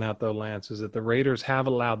want to point out, though, Lance, is that the Raiders have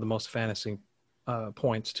allowed the most fantasy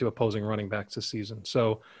points to opposing running backs this season.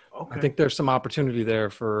 So I think there's some opportunity there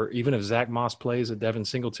for even if Zach Moss plays at Devin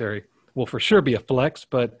Singletary will for sure be a flex,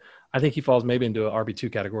 but I think he falls maybe into an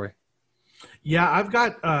RB2 category. Yeah, I've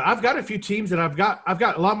got a few teams that I've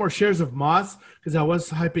got a lot more shares of Moss because I was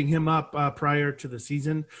hyping him up prior to the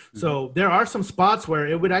season. Mm-hmm. So there are some spots where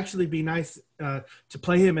it would actually be nice to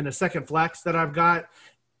play him in a second flex that I've got,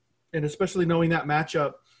 and especially knowing that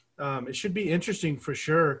matchup, it should be interesting for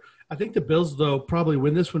sure. I think the Bills, though, probably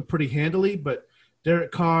win this one pretty handily, but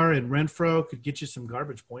Derek Carr and Renfro could get you some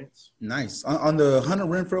garbage points. Nice. On the Hunter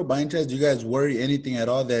Renfro, by any chance, do you guys worry anything at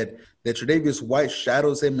all that Tre'Davious White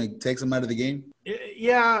shadows him and takes him out of the game?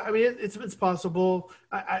 Yeah, I mean, it's possible.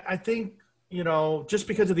 I think, just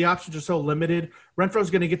because of the options are so limited, Renfro's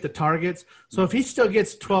going to get the targets. So if he still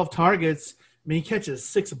gets 12 targets, I mean, he catches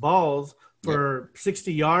 6 balls for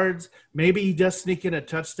 60 yards. Maybe he does sneak in a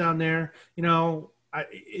touchdown there.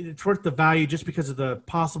 It's worth the value just because of the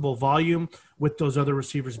possible volume with those other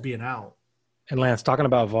receivers being out. And Lance, talking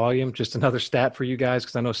about volume, just another stat for you guys,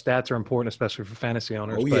 because I know stats are important, especially for fantasy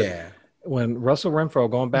owners. Oh, yeah. When Russell Renfro,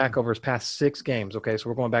 going back over his past 6 games, okay, so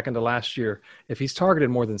we're going back into last year, if he's targeted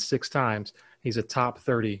more than 6 times, he's a top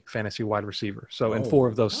 30 fantasy wide receiver. So in 4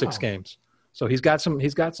 of those 6 games. So he's got some,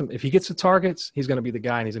 if he gets the targets, he's going to be the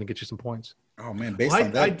guy and he's going to get you some points. Oh, man, based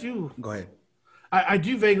on that. Go ahead. I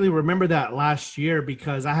do vaguely remember that last year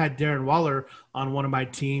because I had Darren Waller on one of my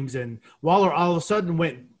teams, and Waller all of a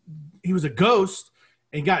sudden he was a ghost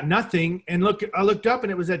and got nothing. And I looked up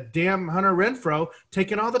and it was that damn Hunter Renfro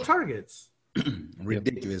taking all the targets.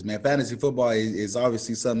 Ridiculous, man. Fantasy football is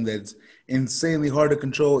obviously something that's insanely hard to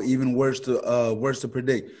control, even worse to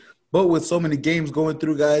predict. But with so many games going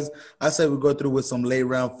through, guys, I say we go through with some late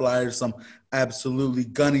round flyers, some absolutely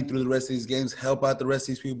gunning through the rest of these games, help out the rest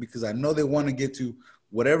of these people because I know they want to get to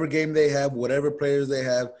whatever game they have, whatever players they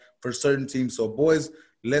have for certain teams. So, boys,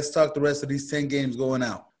 let's talk the rest of these 10 games going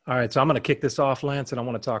out. All right, so I'm going to kick this off, Lance, and I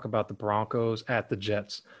want to talk about the Broncos at the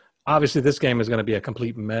Jets. Obviously, this game is going to be a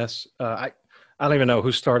complete mess. I don't even know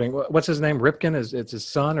who's starting. What's his name? Ripken? Is it his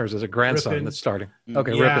son or is it a grandson Ripken. That's starting?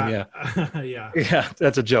 Okay, yeah. Ripken, yeah. Yeah,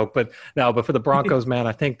 that's a joke. But for the Broncos, man,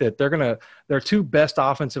 I think that their 2 best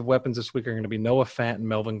offensive weapons this week are going to be Noah Fant and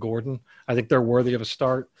Melvin Gordon. I think they're worthy of a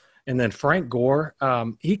start. And then Frank Gore,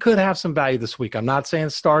 he could have some value this week. I'm not saying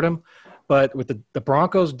start him, but with the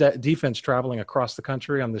Broncos defense traveling across the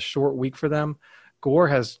country on this short week for them, Gore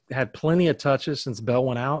has had plenty of touches since Bell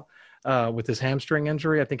went out. With his hamstring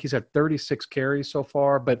injury. I think he's had 36 carries so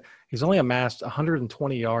far, but he's only amassed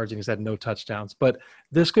 120 yards and he's had no touchdowns. But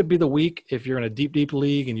this could be the week if you're in a deep, deep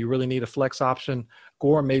league and you really need a flex option.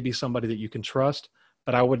 Gore may be somebody that you can trust,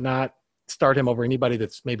 but I would not start him over anybody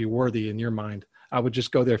that's maybe worthy in your mind. I would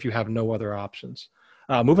just go there if you have no other options.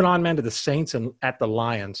 Moving on, man, to the Saints and at the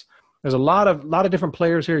Lions. There's a lot of different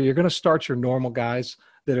players here. You're going to start your normal guys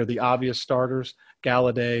that are the obvious starters,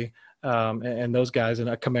 Galladay, and those guys and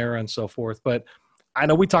Kamara and so forth. But I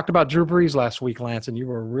know we talked about Drew Brees last week, Lance, and you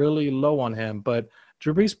were really low on him. But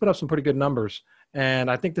Drew Brees put up some pretty good numbers. And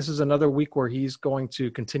I think this is another week where he's going to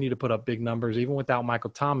continue to put up big numbers. Even without Michael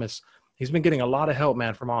Thomas, He's been getting a lot of help,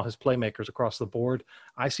 man, from all his playmakers across the board.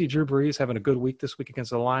 I see Drew Brees having a good week this week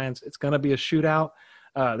against the Lions. It's going to be a shootout.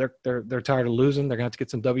 They're tired of losing. They're going to have to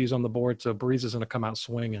get some W's on the board, so Brees is going to come out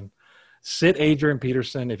swinging. Sit Adrian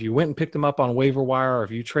Peterson. If you went and picked him up on waiver wire or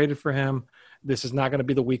if you traded for him, this is not going to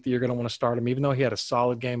be the week that you're going to want to start him, even though he had a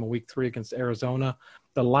solid game in week 3 against Arizona.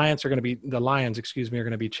 The Lions are going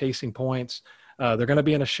to be chasing points. They're going to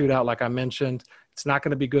be in a shootout, like I mentioned. It's not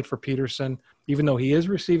going to be good for Peterson, even though he is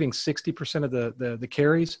receiving 60% of the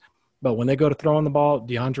carries. But when they go to throwing the ball,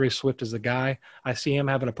 DeAndre Swift is the guy. I see him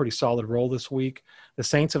having a pretty solid role this week. The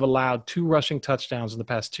Saints have allowed 2 rushing touchdowns in the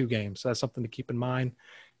past 2 games. So that's something to keep in mind.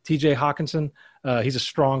 TJ Hawkinson, he's a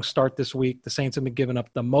strong start this week. The Saints have been giving up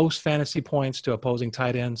the most fantasy points to opposing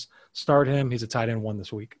tight ends. Start him. He's a tight end 1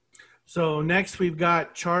 this week. So next we've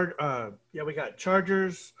got Chargers,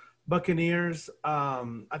 Buccaneers.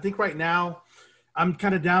 I think right now I'm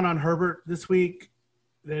kind of down on Herbert this week.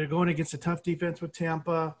 They're going against a tough defense with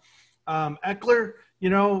Tampa. Eckler,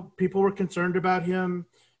 people were concerned about him.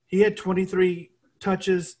 He had 23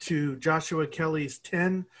 touches to Joshua Kelly's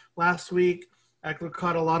 10 last week. Eckler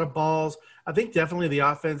caught a lot of balls. I think definitely the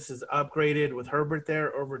offense is upgraded with Herbert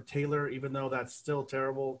there over Taylor, even though that's still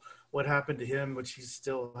terrible what happened to him, which he's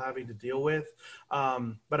still having to deal with.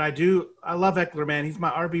 But I love Eckler, man. He's my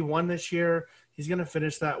RB1 this year. He's going to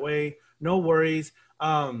finish that way. No worries.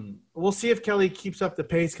 We'll see if Kelly keeps up the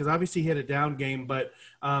pace because obviously he had a down game, but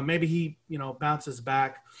maybe he, bounces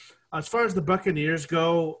back. As far as the Buccaneers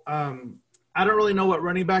go, I don't really know what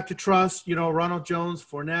running back to trust. Ronald Jones,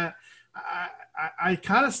 Fournette. I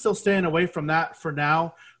kind of still staying away from that for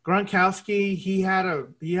now. Gronkowski, he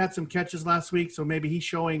had some catches last week, so maybe he's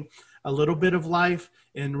showing a little bit of life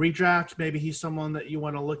in redraft. Maybe he's someone that you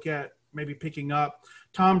want to look at maybe picking up.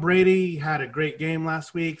 Tom Brady had a great game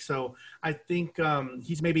last week, so I think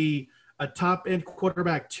he's maybe a top-end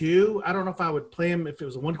quarterback too. I don't know if I would play him if it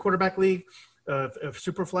was a one-quarterback league. If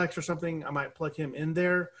Superflex or something, I might plug him in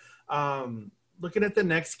there. Looking at the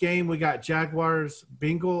next game, we got Jaguars,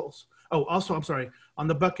 Bengals. Oh, also, I'm sorry, on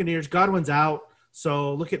the Buccaneers, Godwin's out.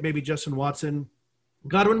 So look at maybe Justin Watson.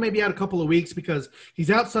 Godwin may be out a couple of weeks because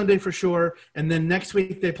he's out Sunday for sure. And then next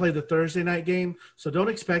week they play the Thursday night game. So don't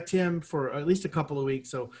expect him for at least a couple of weeks.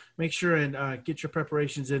 So make sure and get your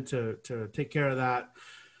preparations in to take care of that.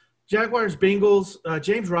 Jaguars, Bengals,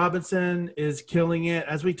 James Robinson is killing it.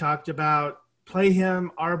 As we talked about, play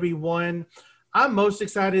him, RB1. I'm most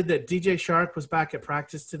excited that DJ Shark was back at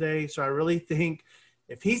practice today. So I really think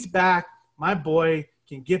if he's back, my boy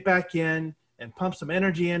can get back in and pump some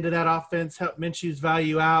energy into that offense, help Minshew's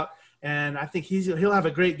value out. And I think he'll have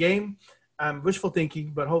a great game. Wishful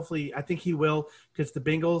thinking, but hopefully I think he will because the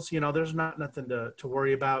Bengals, there's nothing to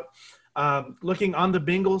worry about. Looking on the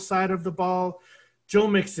Bengals side of the ball, Joe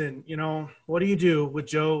Mixon, what do you do with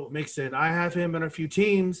Joe Mixon? I have him in a few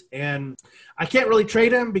teams, and I can't really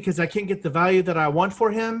trade him because I can't get the value that I want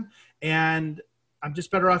for him. And I'm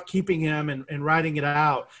just better off keeping him and riding it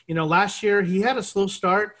out. Last year he had a slow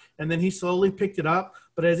start and then he slowly picked it up.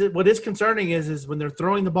 But what is concerning is when they're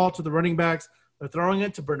throwing the ball to the running backs, they're throwing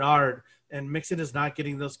it to Bernard, and Mixon is not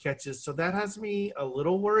getting those catches. So that has me a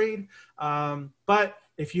little worried. But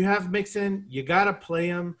if you have Mixon, you got to play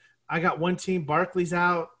him. I got one team, Barkley's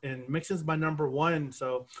out, and Mixon's my number 1.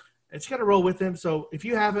 So it's got to roll with him. So if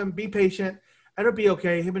you have him, be patient. It'll be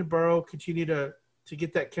okay. Him and Burrow continue to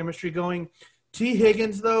get that chemistry going. T.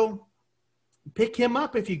 Higgins, though, pick him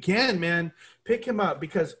up if you can, man. Pick him up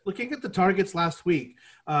because looking at the targets last week,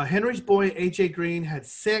 Henry's boy, A.J. Green, had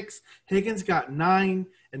 6. Higgins got 9,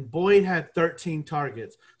 and Boyd had 13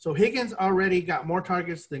 targets. So Higgins already got more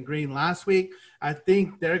targets than Green last week. I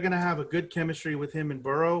think they're going to have a good chemistry with him and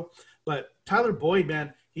Burrow. But Tyler Boyd,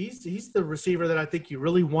 man, he's the receiver that I think you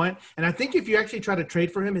really want. And I think if you actually try to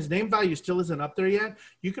trade for him, his name value still isn't up there yet.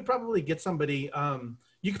 You could probably get somebody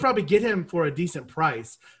you could probably get him for a decent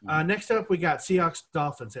price. Next up, we got Seahawks,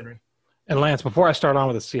 Dolphins, Henry. And Lance, before I start on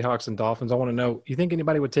with the Seahawks and Dolphins, I want to know, you think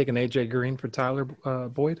anybody would take an A.J. Green for Tyler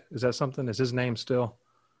Boyd? Is that something? Is his name still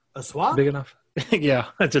a swap? Big enough? Yeah,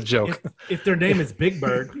 that's a joke. If their name is Big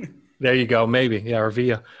Bird. There you go. Maybe. Yeah, or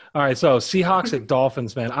Via. All right, so Seahawks at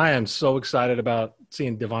Dolphins, man. I am so excited about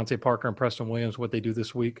seeing Devontae Parker and Preston Williams, what they do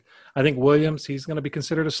this week. I think Williams, he's going to be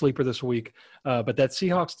considered a sleeper this week. But that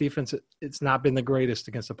Seahawks defense, it's not been the greatest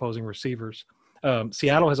against opposing receivers.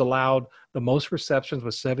 Seattle has allowed the most receptions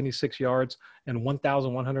with 76 yards and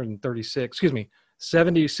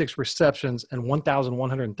 76 receptions and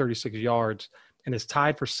 1,136 yards, and is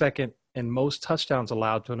tied for second in most touchdowns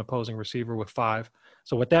allowed to an opposing receiver with 5.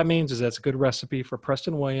 So what that means is that's a good recipe for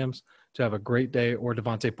Preston Williams to have a great day, or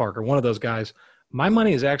Devontae Parker, one of those guys. My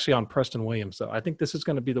money is actually on Preston Williams, though. I think this is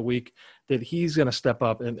going to be the week that he's going to step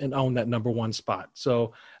up and own that number one spot.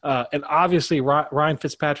 So, and obviously Ryan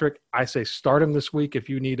Fitzpatrick, I say start him this week. If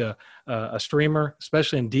you need a streamer,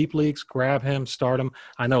 especially in deep leagues, grab him, start him.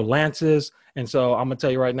 I know Lance is, and so I'm going to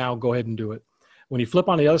tell you right now, go ahead and do it. When you flip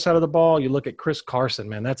on the other side of the ball, you look at Chris Carson,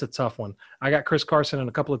 man, that's a tough one. I got Chris Carson in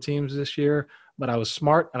a couple of teams this year, but I was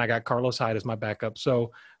smart, and I got Carlos Hyde as my backup.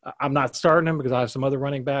 So I'm not starting him because I have some other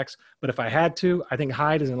running backs. But if I had to, I think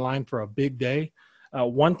Hyde is in line for a big day.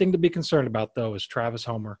 One thing to be concerned about, though, is Travis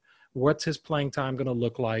Homer. What's his playing time going to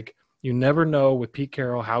look like? You never know with Pete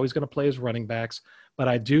Carroll how he's going to play his running backs. But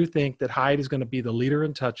I do think that Hyde is going to be the leader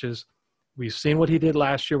in touches. We've seen what he did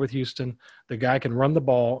last year with Houston. The guy can run the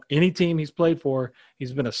ball. Any team he's played for,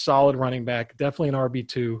 he's been a solid running back, definitely an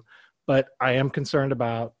RB2. But I am concerned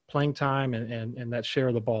about playing time and that share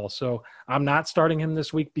of the ball. So I'm not starting him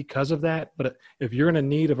this week because of that. But if you're in a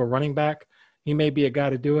need of a running back, he may be a guy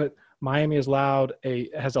to do it. Miami has allowed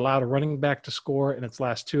a running back to score in its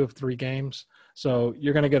last 2 of 3 games. So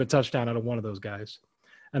you're going to get a touchdown out of one of those guys.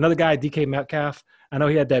 Another guy, DK Metcalf, I know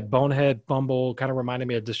he had that bonehead fumble, kind of reminded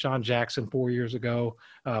me of Deshaun Jackson 4 years ago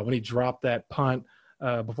when he dropped that punt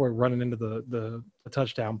before running into the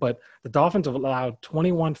touchdown. But the Dolphins have allowed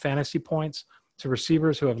 21 fantasy points to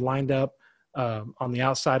receivers who have lined up on the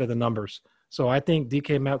outside of the numbers. So I think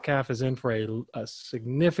DK Metcalf is in for a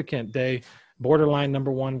significant day, borderline number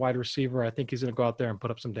 1 wide receiver. I think he's going to go out there and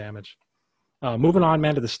put up some damage. Moving on,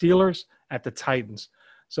 man, to the Steelers at the Titans.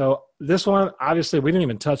 So this one, obviously, we didn't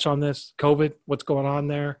even touch on this. COVID, what's going on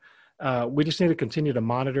there? We just need to continue to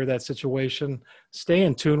monitor that situation, stay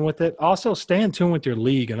in tune with it. Also, stay in tune with your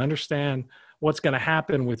league and understand what's going to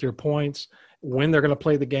happen with your points, when they're going to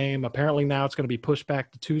play the game. Apparently now it's going to be pushed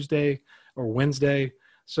back to Tuesday or Wednesday.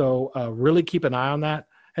 So really keep an eye on that.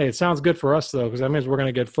 Hey, it sounds good for us, though, because that means we're going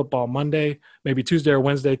to get football Monday, maybe Tuesday or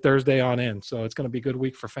Wednesday, Thursday on in. So it's going to be a good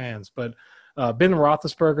week for fans. But Ben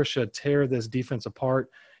Roethlisberger should tear this defense apart.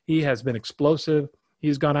 He has been explosive.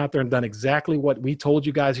 He's gone out there and done exactly what we told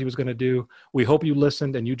you guys he was going to do. We hope you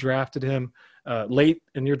listened and you drafted him late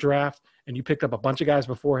in your draft, and you picked up a bunch of guys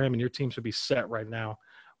before him, and your team should be set right now.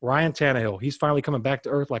 Ryan Tannehill, he's finally coming back to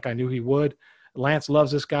earth like I knew he would. Lance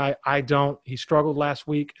loves this guy. I don't. He struggled last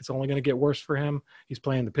week. It's only going to get worse for him. He's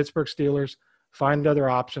playing the Pittsburgh Steelers. Find other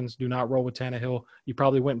options. Do not roll with Tannehill. You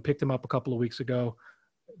probably went and picked him up a couple of weeks ago.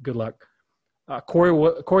 Good luck.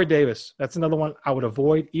 Corey Davis, that's another one I would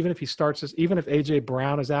avoid. Even if he starts this, even if A.J.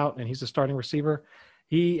 Brown is out and he's a starting receiver,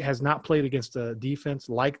 he has not played against a defense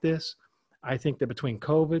like this. I think that between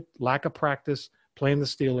COVID, lack of practice, playing the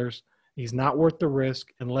Steelers, he's not worth the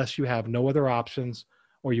risk unless you have no other options,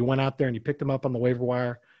 or you went out there and you picked him up on the waiver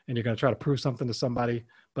wire and you're going to try to prove something to somebody.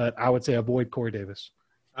 But I would say avoid Corey Davis.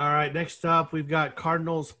 All right, next up, we've got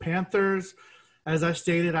Cardinals-Panthers. As I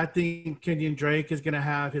stated, I think Kenyon Drake is going to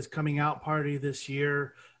have his coming out party this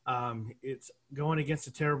year. It's going against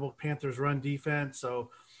a terrible Panthers run defense. So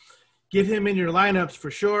get him in your lineups for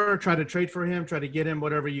sure. Try to trade for him. Try to get him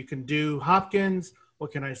whatever you can do. Hopkins,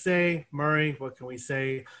 what can I say? Murray, what can we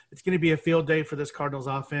say? It's going to be a field day for this Cardinals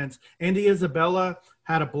offense. Andy Isabella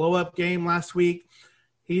had a blow-up game last week.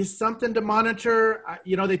 He's something to monitor.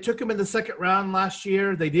 They took him in the second round last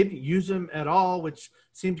year. They didn't use him at all, which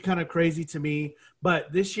seemed kind of crazy to me.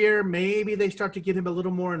 But this year, maybe they start to get him a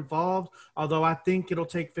little more involved, although I think it'll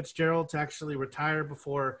take Fitzgerald to actually retire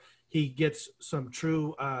before he gets some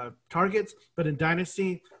true targets. But in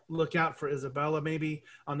Dynasty, look out for Isabella maybe.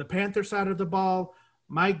 On the Panther side of the ball,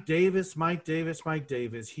 Mike Davis.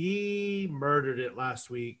 He murdered it last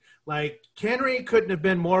week. Like, Henry couldn't have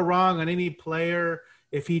been more wrong on any player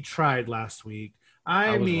if he tried last week.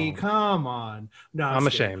 I mean, come on. No, I'm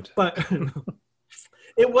ashamed. But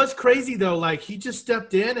it was crazy, though. Like, he just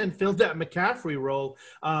stepped in and filled that McCaffrey role.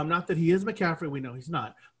 Not that he is McCaffrey. We know he's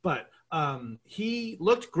not. But he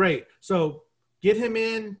looked great. So get him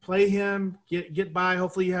in, play him, get by.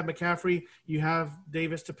 Hopefully you have McCaffrey. You have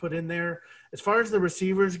Davis to put in there. As far as the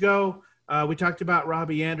receivers go, we talked about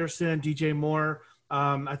Robbie Anderson, DJ Moore.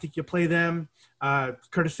 I think you play them.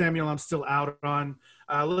 Curtis Samuel, I'm still out on.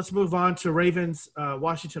 Let's move on to Ravens,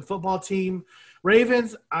 Washington football team.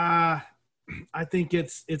 Ravens, I think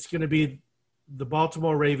it's going to be the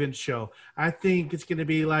Baltimore Ravens show. I think it's going to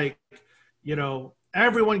be like,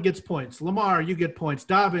 everyone gets points. Lamar, you get points.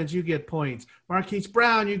 Dobbins, you get points. Marquise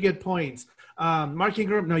Brown, you get points. Mark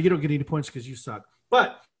Ingram, no, you don't get any points because you suck.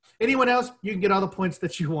 But anyone else, you can get all the points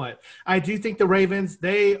that you want. I do think the Ravens,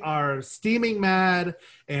 they are steaming mad,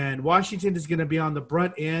 and Washington is going to be on the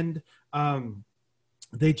brunt end.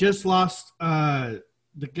 They just lost the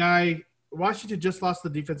guy. Washington just lost the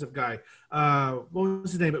defensive guy. What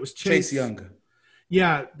was his name? It was Chase Young.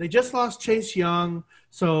 Yeah, they just lost Chase Young,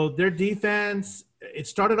 so their defense, it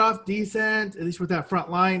started off decent, at least with that front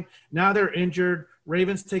line. Now they're injured.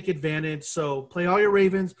 Ravens take advantage. So play all your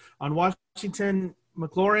Ravens. On Washington,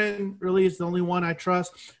 McLaurin really is the only one I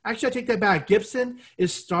trust. Actually, I take that back. Gibson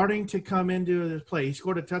is starting to come into this play. He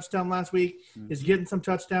scored a touchdown last week. He's getting some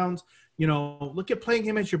touchdowns. You know, look at playing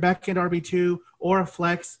him as your back-end RB2 or a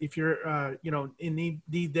flex if you're, in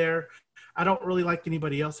need there. I don't really like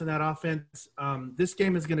anybody else in that offense. This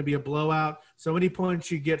game is going to be a blowout. So any points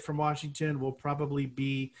you get from Washington will probably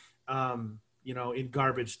be, in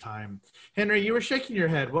garbage time. Henry, you were shaking your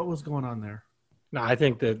head. What was going on there? No, I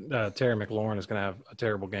think that Terry McLaurin is going to have a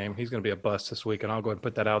terrible game. He's going to be a bust this week, and I'll go ahead and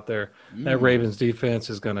put that out there. That Ravens defense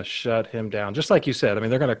is going to shut him down, just like you said. I mean,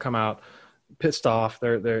 they're going to come out pissed off.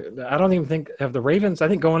 I don't even think have the Ravens. I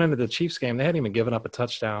think going into the Chiefs game, they hadn't even given up a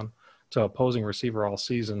touchdown to opposing receiver all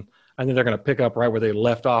season. I think they're going to pick up right where they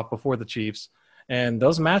left off before the Chiefs. And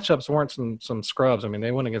those matchups weren't some scrubs. I mean,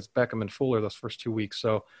 they went against Beckham and Fuller those first 2 weeks.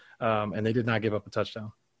 So, and they did not give up a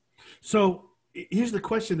touchdown. So here's the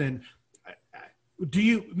question then.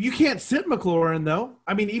 You can't sit McLaurin though.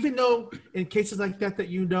 I mean, even though in cases like that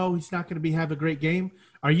he's not going to have a great game,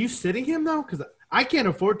 are you sitting him though? Because I can't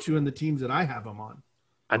afford to in the teams that I have him on.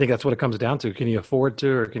 I think that's what it comes down to. Can you afford to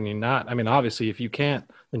or can you not? I mean, obviously, if you can't,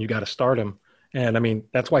 then you got to start him. And, I mean,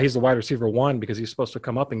 that's why he's the wide receiver 1 because he's supposed to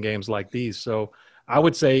come up in games like these. So I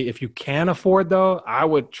would say if you can afford, though, I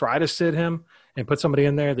would try to sit him and put somebody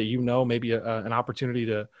in there that maybe an opportunity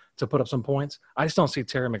to put up some points. I just don't see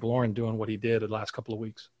Terry McLaurin doing what he did the last couple of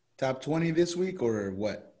weeks. Top 20 this week or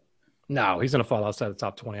what? No, he's going to fall outside the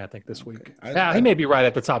top 20, I think, this week. He may be right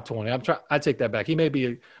at the top 20. I take that back. He may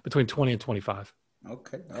be between 20 and 25.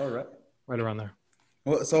 Okay, all right. Right around there.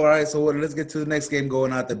 Well, all right. So let's get to the next game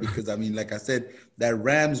going out there because, I mean, like I said, that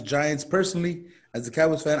Rams-Giants, personally, as a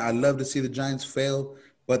Cowboys fan, I love to see the Giants fail.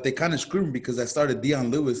 But they kind of screwed me because I started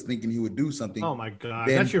Deion Lewis thinking he would do something. Oh, my God.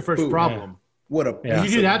 That's your first problem. Man. What a piece you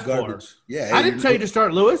do that garbage. For? Yeah, I didn't tell you to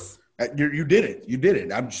start Lewis. You did it. You did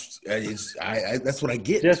it. I'm just, that's what I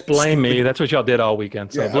get. Just blame me. That's what y'all did all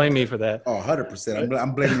weekend. So blame me for that. Oh, 100%.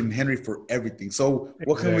 I'm blaming Henry for everything. So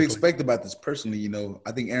what can we expect about this personally?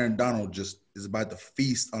 I think Aaron Donald just is about to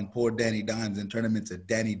feast on poor Danny Dimes and turn him into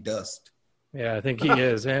Danny Dust. Yeah, I think he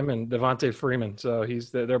is. Him and Devontae Freeman. So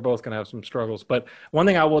they're both going to have some struggles. But one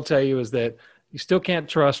thing I will tell you is that you still can't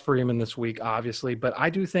trust Freeman this week, obviously, but I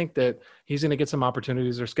do think that he's going to get some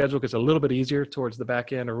opportunities. Their schedule gets a little bit easier towards the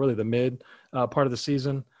back end or really the mid part of the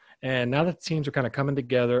season. And now that the teams are kind of coming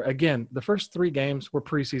together, again, the first 3 games were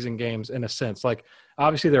preseason games in a sense. Like,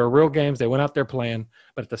 obviously, they were real games. They went out there playing.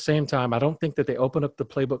 But at the same time, I don't think that they opened up the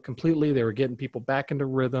playbook completely. They were getting people back into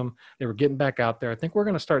rhythm. They were getting back out there. I think we're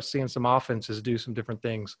going to start seeing some offenses do some different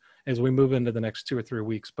things as we move into the next 2 or 3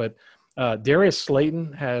 weeks. But Darius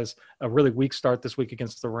Slayton has a really weak start this week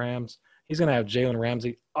against the Rams. He's going to have Jalen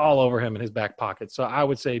Ramsey all over him in his back pocket. So I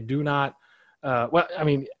would say do not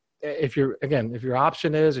if your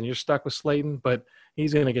option is and you're stuck with Slayton, but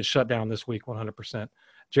he's going to get shut down this week 100%.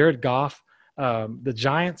 Jared Goff, the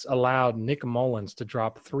Giants allowed Nick Mullins to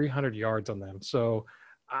drop 300 yards on them. So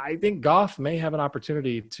I think Goff may have an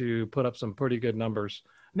opportunity to put up some pretty good numbers.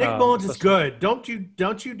 Nick Mullins is good. Don't you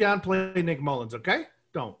downplay Nick Mullins, okay?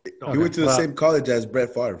 Don't. He went to the same college as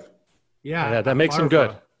Brett Favre. Yeah, that makes him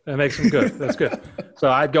good. That makes him good. That's good. So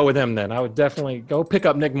I'd go with him then. I would definitely go pick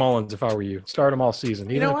up Nick Mullins if I were you. Start him all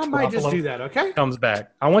season. I might just do that, okay? Comes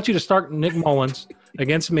back. I want you to start Nick Mullins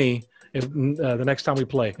against me the next time we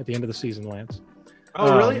play at the end of the season, Lance.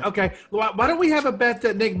 Oh, really? Okay. Why don't we have a bet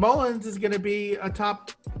that Nick Mullins is going to be a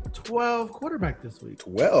top 12 quarterback this week?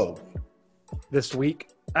 12? This week?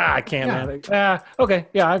 I can't, man. Okay.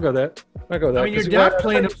 Yeah, I go that. I mean, your dad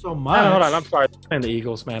playing him so much. Hold on. I'm sorry. I'm playing the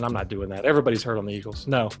Eagles, man. I'm not doing that. Everybody's hurt on the Eagles.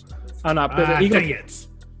 No, I'm not. The Eagles, dang it.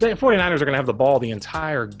 The 49ers are going to have the ball the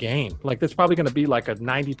entire game. Like, that's probably going to be like a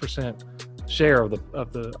 90% share of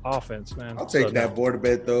the offense, man. I'll take that board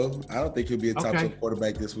bet, though. I don't think he'll be a top 12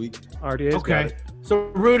 quarterback this week. RDA's okay.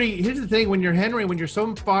 So, Rudy, here's the thing. When you're Henry, when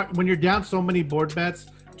you're down so many board bets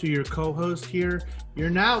to your co-host here, you're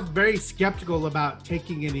now very skeptical about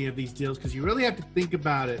taking any of these deals because you really have to think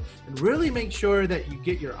about it and really make sure that you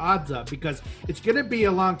get your odds up because it's going to be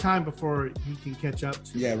a long time before you can catch up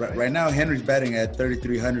to you. Right now Henry's batting at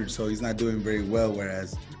 3,300, so he's not doing very well,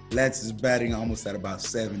 whereas Lance is batting almost at about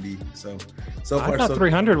 70. So far, I thought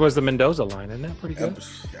 300 was the Mendoza line. Isn't that pretty good?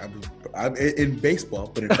 I'm in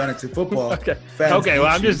baseball, but in fantasy football. Okay. Well,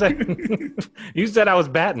 I'm just saying. You said I was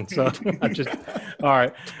batting, so I'm just all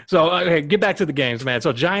right. So get back to the games, man.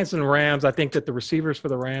 So Giants and Rams. I think that the receivers for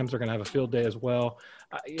the Rams are going to have a field day as well.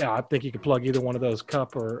 Yeah, I think you could plug either one of those,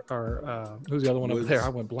 Cup or who's the other one over Woods. there? I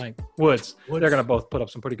went blank. Woods. They're going to both put up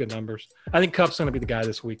some pretty good numbers. I think Cup's going to be the guy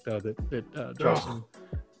this week, though, that draws some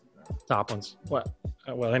top ones. What?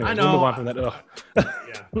 Well, anyway, we'll move on from that.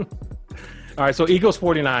 Yeah. All right, so Eagles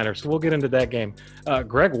 49ers. We'll get into that game.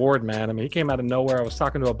 Greg Ward, man, I mean, he came out of nowhere. I was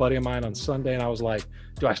talking to a buddy of mine on Sunday, and I was like,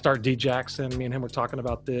 do I start D Jackson? Me and him were talking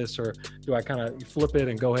about this, or do I kind of flip it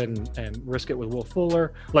and go ahead and risk it with Will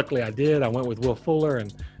Fuller? Luckily, I did. I went with Will Fuller,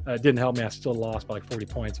 and it didn't help me. I still lost by like 40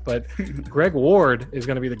 points. But Greg Ward is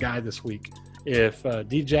going to be the guy this week. If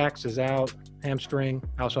D Jax is out, hamstring,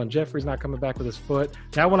 Alshon Jeffrey's not coming back with his foot.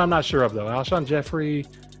 That one I'm not sure of, though. Alshon Jeffrey,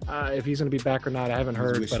 if he's going to be back or not, I haven't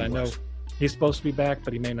heard, but I know he's supposed to be back,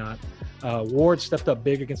 but he may not. Ward stepped up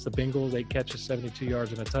big against the Bengals, 8 catches, 72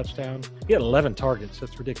 yards, and a touchdown. He had 11 targets.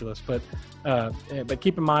 That's ridiculous. But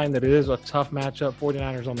keep in mind that it is a tough matchup,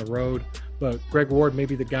 49ers on the road. But Greg Ward may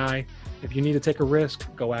be the guy. If you need to take a risk,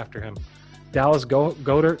 go after him. Dallas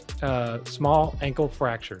Goedert, small ankle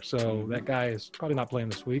fracture. So that guy is probably not playing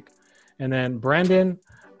this week. And then Brandon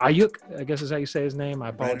Ayuk, I guess is how you say his name. I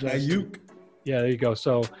apologize. Ayuk. Yeah, there you go.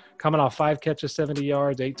 So coming off 5 catches, 70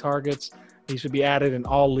 yards, 8 targets. He should be added in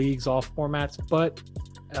all leagues, all formats, but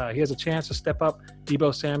he has a chance to step up.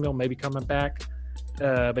 Deebo Samuel may be coming back,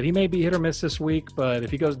 but he may be hit or miss this week. But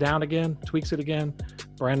if he goes down again, tweaks it again,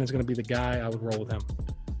 Brandon's going to be the guy. I would roll with him.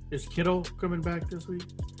 Is Kittle coming back this week?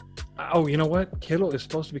 Oh, you know what? Kittle is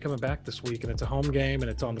supposed to be coming back this week, and it's a home game, and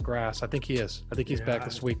it's on the grass. I think he is. I think he's back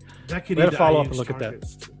this week. That could we got to follow up and look at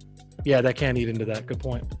that. Yeah, that can eat into that. Good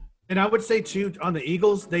point. And I would say, too, on the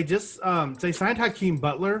Eagles, they just they signed Hakeem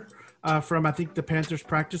Butler from, I think, the Panthers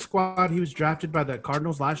practice squad. He was drafted by the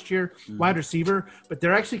Cardinals last year, wide receiver, but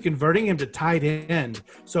they're actually converting him to tight end.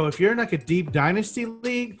 So if you're in like a deep dynasty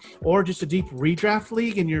league or just a deep redraft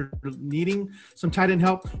league and you're needing some tight end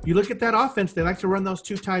help, you look at that offense. They like to run those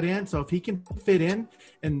 2 tight ends. So if he can fit in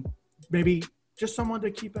and maybe just someone to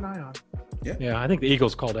keep an eye on. Yeah, I think the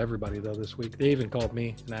Eagles called everybody, though, this week. They even called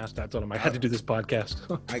me and asked. I told them I had to do this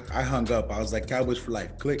podcast. I hung up. I was like, Cowboys for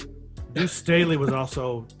life. Click. Deuce Staley was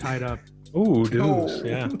also tied up. Ooh, Deuce.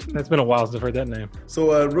 Yeah, that's been a while since I've heard that name.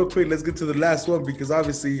 So real quick, let's get to the last one because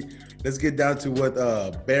obviously let's get down to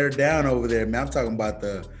what bear down over there, man. I'm talking about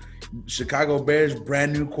the Chicago Bears,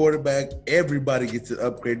 brand new quarterback. Everybody gets an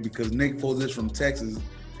upgrade because Nick Foles is from Texas.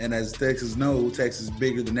 And as Texas knows, Texas is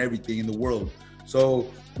bigger than everything in the world.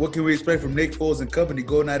 So what can we expect from Nick Foles and company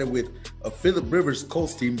going at it with a Phillip Rivers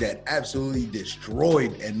Colts team that absolutely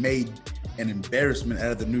destroyed and made an embarrassment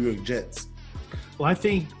out of the New York Jets? Well, I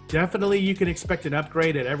think definitely you can expect an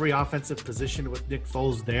upgrade at every offensive position with Nick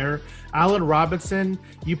Foles there. Allen Robinson,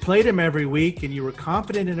 you played him every week and you were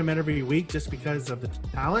confident in him every week just because of the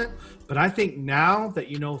talent. But I think now that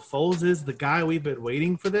you know Foles is the guy we've been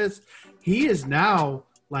waiting for this, he is now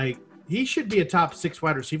like he should be a top 6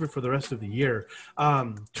 wide receiver for the rest of the year.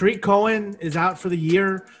 Tariq Cohen is out for the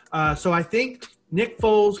year. So I think Nick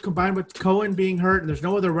Foles combined with Cohen being hurt and there's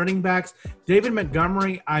no other running backs, David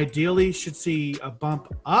Montgomery ideally should see a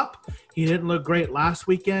bump up. He didn't look great last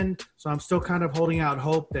weekend, so I'm still kind of holding out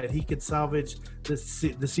hope that he could salvage the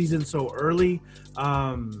season so early.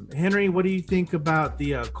 Henry, what do you think about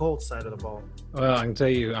the Colts side of the ball? Well, I can tell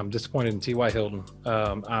you I'm disappointed in T.Y. Hilton.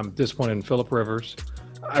 I'm disappointed in Phillip Rivers.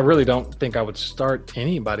 I really don't think I would start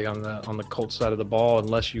anybody on the Colts side of the ball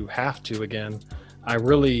unless you have to again. I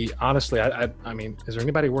really, honestly, I mean, is there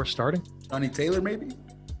anybody worth starting? Johnny Taylor, maybe?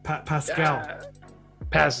 Pascal.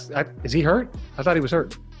 Is he hurt? I thought he was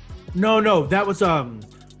hurt. No, that was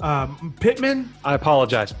Pittman. I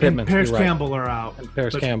apologize. Pittman. And Paris Campbell are out.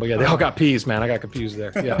 And Campbell, yeah. They all got P's, man. I got confused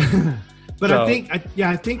there. Yeah. But so,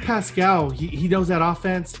 I think Pascal, he knows that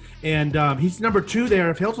offense, and he's number 2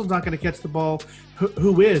 there. If Hilton's not going to catch the ball,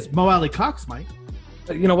 who is? Mo Alley Cox might.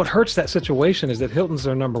 You know, what hurts that situation is that Hilton's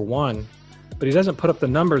their number 1, but he doesn't put up the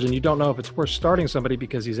numbers, and you don't know if it's worth starting somebody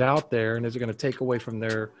because he's out there, and is it going to take away from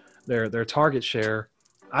their target share?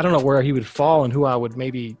 I don't know where he would fall and who I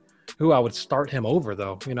would start him over,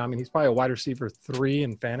 though. You know, I mean, he's probably a wide receiver 3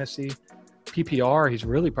 in fantasy. PPR, he's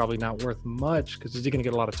really probably not worth much because is he going to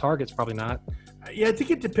get a lot of targets? Probably not. Yeah, I think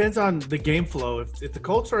it depends on the game flow. If the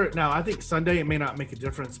Colts are now, I think Sunday it may not make a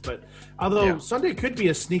difference, but although Sunday could be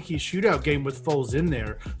a sneaky shootout game with Foles in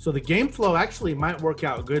there, so the game flow actually might work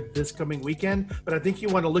out good this coming weekend. But I think you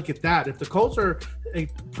want to look at that. If the Colts are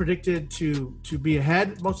predicted to be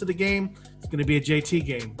ahead most of the game, it's going to be a JT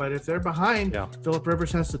game. But if they're behind, Phillip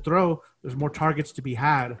Rivers has to throw. There's more targets to be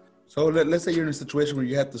had. So let's say you're in a situation where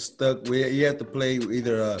you have to play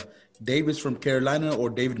either Davis from Carolina or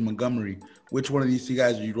David Montgomery. Which one of these 2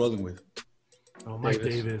 guys are you rolling with? Oh, Mike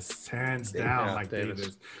Davis, hands down, Yeah, Mike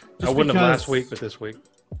Davis. I wouldn't have last week, but this week.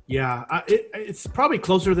 Yeah, it's probably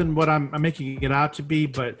closer than what I'm making it out to be,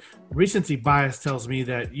 but recency bias tells me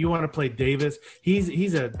that you want to play Davis. He's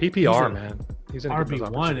a PPR, man. He's in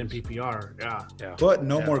RB1 in PPR. Yeah. But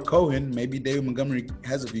no more Cohen. Maybe David Montgomery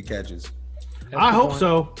has a few catches. I hope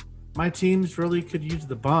so. My teams really could use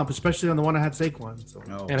the bump, especially on the one I had Saquon. So.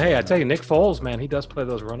 And hey, I tell you, Nick Foles, man, he does play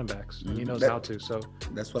those running backs, and he knows how to. So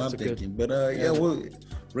that's what I'm thinking. But well,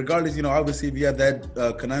 regardless, obviously, if you have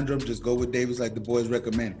that conundrum, just go with Davis, like the boys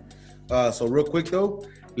recommend. So real quick though,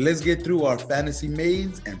 let's get through our fantasy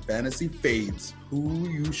maids and fantasy fades. Who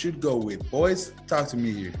you should go with, boys? Talk to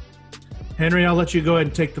me here. Henry, I'll let you go ahead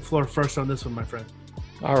and take the floor first on this one, my friend.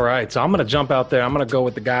 All right, so I'm going to jump out there. I'm going to go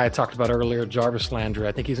with the guy I talked about earlier, Jarvis Landry.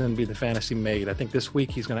 I think he's going to be the fantasy made. I think this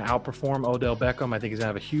week he's going to outperform Odell Beckham. I think he's going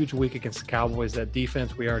to have a huge week against the Cowboys. That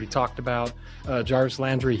defense we already talked about. Jarvis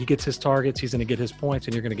Landry, he gets his targets, he's going to get his points,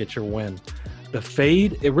 and you're going to get your win. The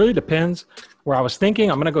fade, it really depends. Where I was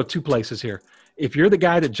thinking, I'm going to go two places here. If you're the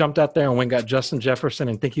guy that jumped out there and went and got Justin Jefferson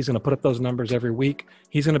and think he's going to put up those numbers every week,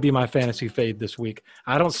 he's going to be my fantasy fade this week.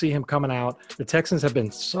 I don't see him coming out. The Texans have been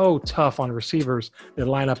so tough on receivers that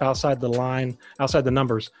line up outside the line, outside the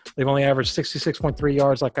numbers. They've only averaged 66.3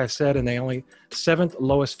 yards, like I said, and they only 7th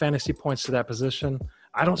lowest fantasy points to that position.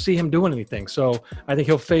 I don't see him doing anything. So I think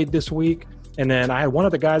he'll fade this week. And then I had one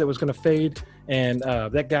other guy that was going to fade, and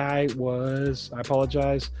that guy was, I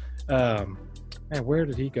apologize, man, where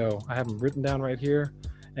did he go? I have him written down right here.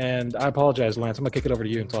 And I apologize, Lance. I'm going to kick it over to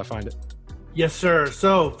you until I find it. Yes, sir.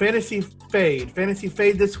 So, fantasy fade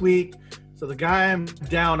this week. So, the guy I'm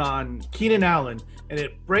down on, Keenan Allen. And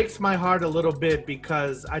it breaks my heart a little bit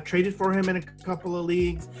because I traded for him in a couple of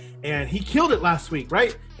leagues. And he killed it last week,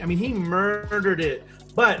 right? I mean, he murdered it.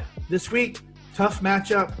 But this week, tough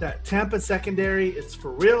matchup. That Tampa secondary, it's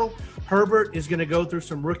for real. Herbert is going to go through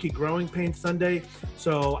some rookie growing pains Sunday.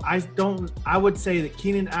 So I would say that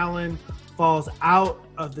Keenan Allen falls out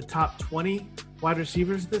of the top 20 wide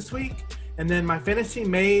receivers this week. And then my fantasy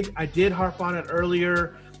made, I did harp on it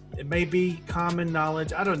earlier. It may be common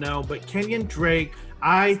knowledge. I don't know. But Kenyon Drake,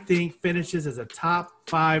 I think, finishes as a top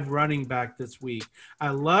 5 running back this week. I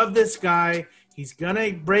love this guy. He's going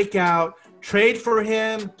to break out. Trade for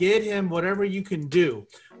him. Get him whatever you can do.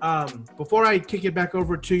 Before I kick it back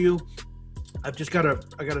over to you, I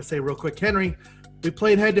gotta say real quick, Henry, we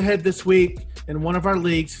played head-to-head this week in one of our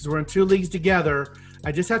leagues because we're in 2 leagues together.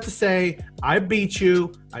 I just have to say, I beat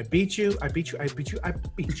you.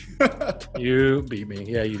 You beat me.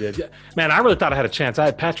 Yeah, you did. Yeah. Man, I really thought I had a chance. I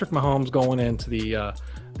had Patrick Mahomes going into the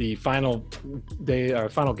final day or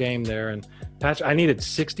final game there, and I needed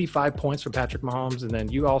 65 points from Patrick Mahomes, and then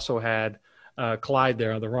you also had Clyde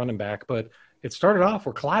there on the running back, but it started off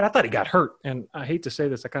where Clyde, I thought he got hurt. And I hate to say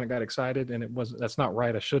this, I kind of got excited, and that's not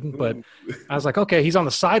right. I shouldn't. But I was like, okay, he's on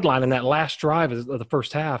the sideline in that last drive of the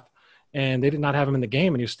first half, and they did not have him in the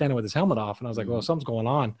game, and he was standing with his helmet off. And I was like, well, something's going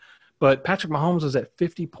on. But Patrick Mahomes was at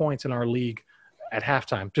 50 points in our league at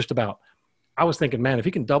halftime, just about. I was thinking, man, if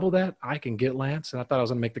he can double that, I can get Lance. And I thought I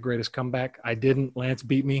was going to make the greatest comeback. I didn't. Lance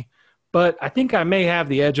beat me. But I think I may have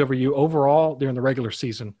the edge over you overall during the regular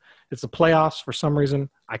season. It's the playoffs. For some reason,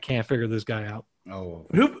 I can't figure this guy out. Oh,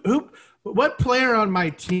 what player on my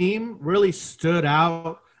team really stood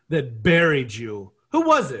out that buried you? Who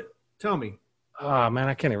was it? Tell me. Oh, man,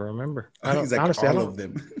 I can't even remember. I think it's all of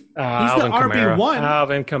them. He's the RB1.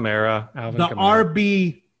 Alvin Kamara.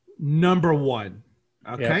 RB number 1.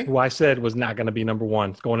 Okay. Yeah, who I said was not going to be number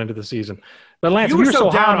 1 going into the season. But Lance, you were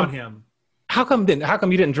so down on him. How come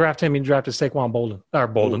you didn't draft him? You drafted Saquon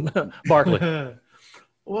Barkley.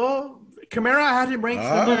 Well, Kamara had him ranked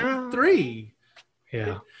number 3.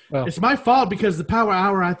 Yeah. Well, it's my fault because the Power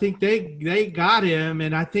Hour, I think they got him,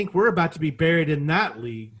 and I think we're about to be buried in that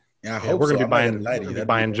league. Yeah, we're going to be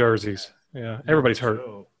buying jerseys. Yeah, everybody's hurt.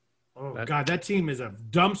 Oh God, that team is a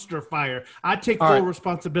dumpster fire. I take full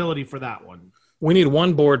responsibility for that one. We need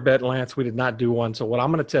one board bet, Lance. We did not do one. So what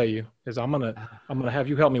I'm going to tell you is I'm going to have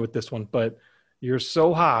you help me with this one. But you're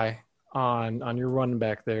so high on your running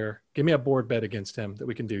back there. Give me a board bet against him that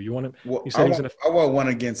we can do. You want to? Well, I want one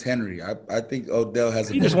against Henry. I think Odell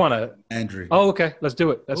has. You just want to Andrew. Oh, okay. Let's do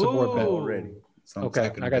it. That's a board bet already. Okay,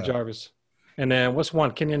 I got Jarvis. And then what's one?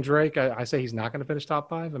 Kenyon Drake. I say he's not going to finish top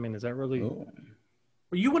 5. I mean, is that really? Well,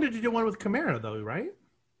 you wanted to do one with Kamara though, right?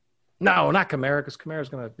 No, not Kamara, because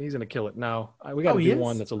he's gonna kill it. No, we got to do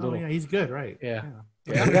one that's a little. Oh, yeah, he's good, right? Yeah.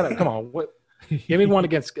 We gotta, come on. Give me one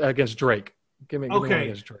against Drake. Give me one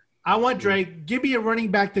against Drake. I want Drake. Give me a running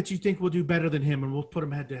back that you think will do better than him, and we'll put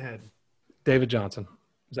him head to head. David Johnson.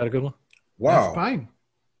 Is that a good one? Wow. That's fine.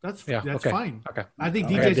 That's okay. fine. Okay. I think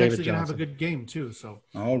DJ's actually going to have a good game too. So.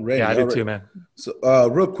 All right. Yeah, I do too, man. So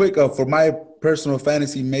real quick, for my personal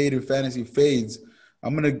fantasy made and fantasy fades,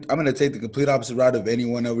 I'm gonna take the complete opposite route of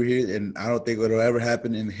anyone over here, and I don't think it'll ever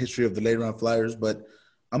happen in the history of the late round flyers. But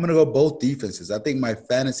I'm gonna go both defenses. I think my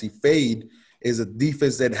fantasy fade is a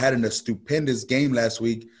defense that had a stupendous game last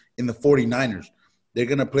week in the 49ers. They're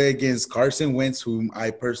gonna play against Carson Wentz, whom I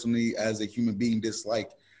personally, as a human being, dislike.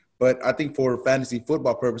 But I think for fantasy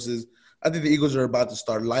football purposes, I think the Eagles are about to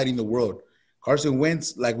start lighting the world. Carson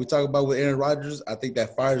Wentz, like we talked about with Aaron Rodgers, I think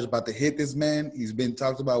that fire is about to hit this man. He's been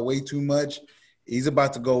talked about way too much. He's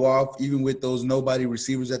about to go off, even with those nobody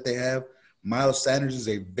receivers that they have. Miles Sanders is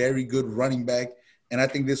a very good running back, and I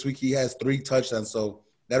think this week he has 3 touchdowns. So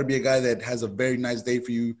that'll be a guy that has a very nice day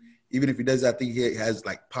for you. Even if he does, I think he has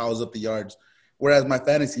piles up the yards. Whereas my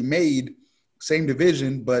fantasy made, same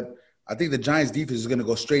division, but I think the Giants defense is going to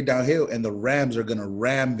go straight downhill, and the Rams are going to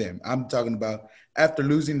ram them. I'm talking about after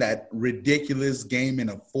losing that ridiculous game in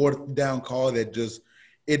a 4th down call that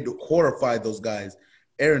it horrified those guys.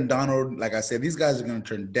 Aaron Donald, like I said, these guys are going to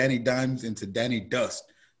turn Danny Dimes into Danny Dust.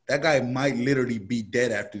 That guy might literally be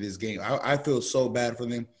dead after this game. I feel so bad for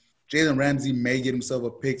them. Jalen Ramsey may get himself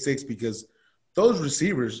a pick 6 because those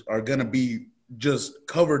receivers are going to be just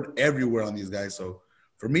covered everywhere on these guys. So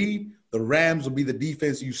for me, the Rams will be the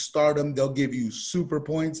defense. You start them, they'll give you super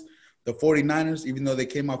points. The 49ers, even though they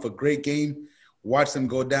came off a great game, watch them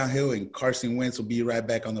go downhill, and Carson Wentz will be right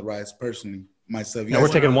back on the rise personally. Myself. Now we're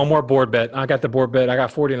taking one more board bet. I got the board bet. I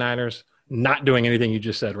got 49ers not doing anything you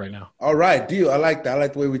just said right now. All right, deal. I like that. I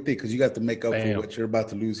like the way we think because you got to make up for what you're about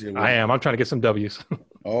to lose here. I am. I'm trying to get some W's.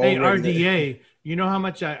 Hey, RDA, you know how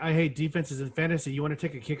much I hate defenses in fantasy. You want to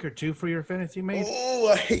take a kicker too for your fantasy mate? Oh,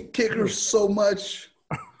 I hate kickers so much.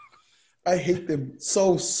 I hate them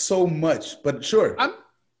so much. But sure.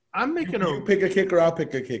 I'm making you pick a kicker, I'll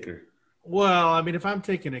pick a kicker. Well, I mean, if I'm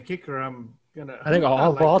taking a kicker, I'm gonna. I think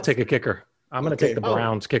I'll take a kicker. I'm going to take the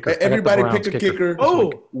Browns kicker. Everybody pick a kicker.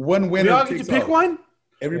 One winner. We all get to pick one?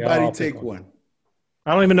 Everybody take one.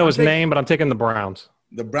 I don't even know his name, but I'm taking the Browns.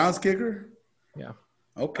 The Browns kicker? Yeah.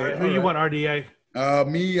 Okay. Right, who you want, RDA?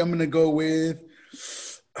 Me, I'm going to go with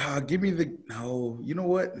give me the – no, you know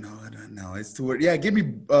what? No, it's too early. Yeah, give me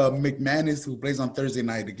McManus, who plays on Thursday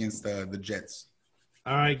night against the Jets.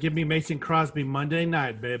 All right, give me Mason Crosby Monday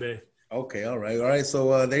night, baby. Okay, all right.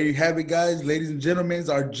 So there you have it, guys. Ladies and gentlemen,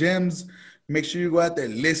 our gems. Make sure you go out there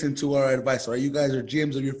and listen to our advice. All right, you guys are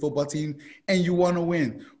GMs of your football team, and you want to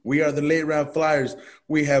win. We are the Late Round Flyers.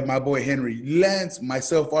 We have my boy Henry, Lance,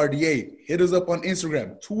 myself, RDA. Hit us up on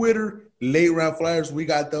Instagram, Twitter, Late Round Flyers. We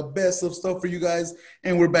got the best of stuff for you guys,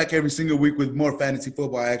 and we're back every single week with more fantasy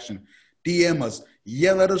football action. DM us.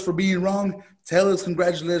 Yell at us for being wrong. Tell us,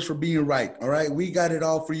 congratulate us for being right. All right, we got it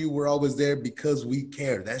all for you. We're always there because we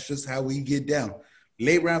care. That's just how we get down.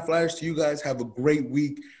 Late Round Flyers to you guys. Have a great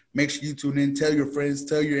week. Make sure you tune in. Tell your friends,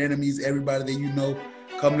 tell your enemies, everybody that you know.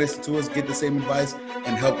 Come listen to us, get the same advice,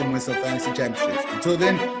 and help them win some fantasy championships. Until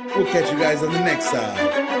then, we'll catch you guys on the next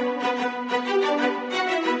side.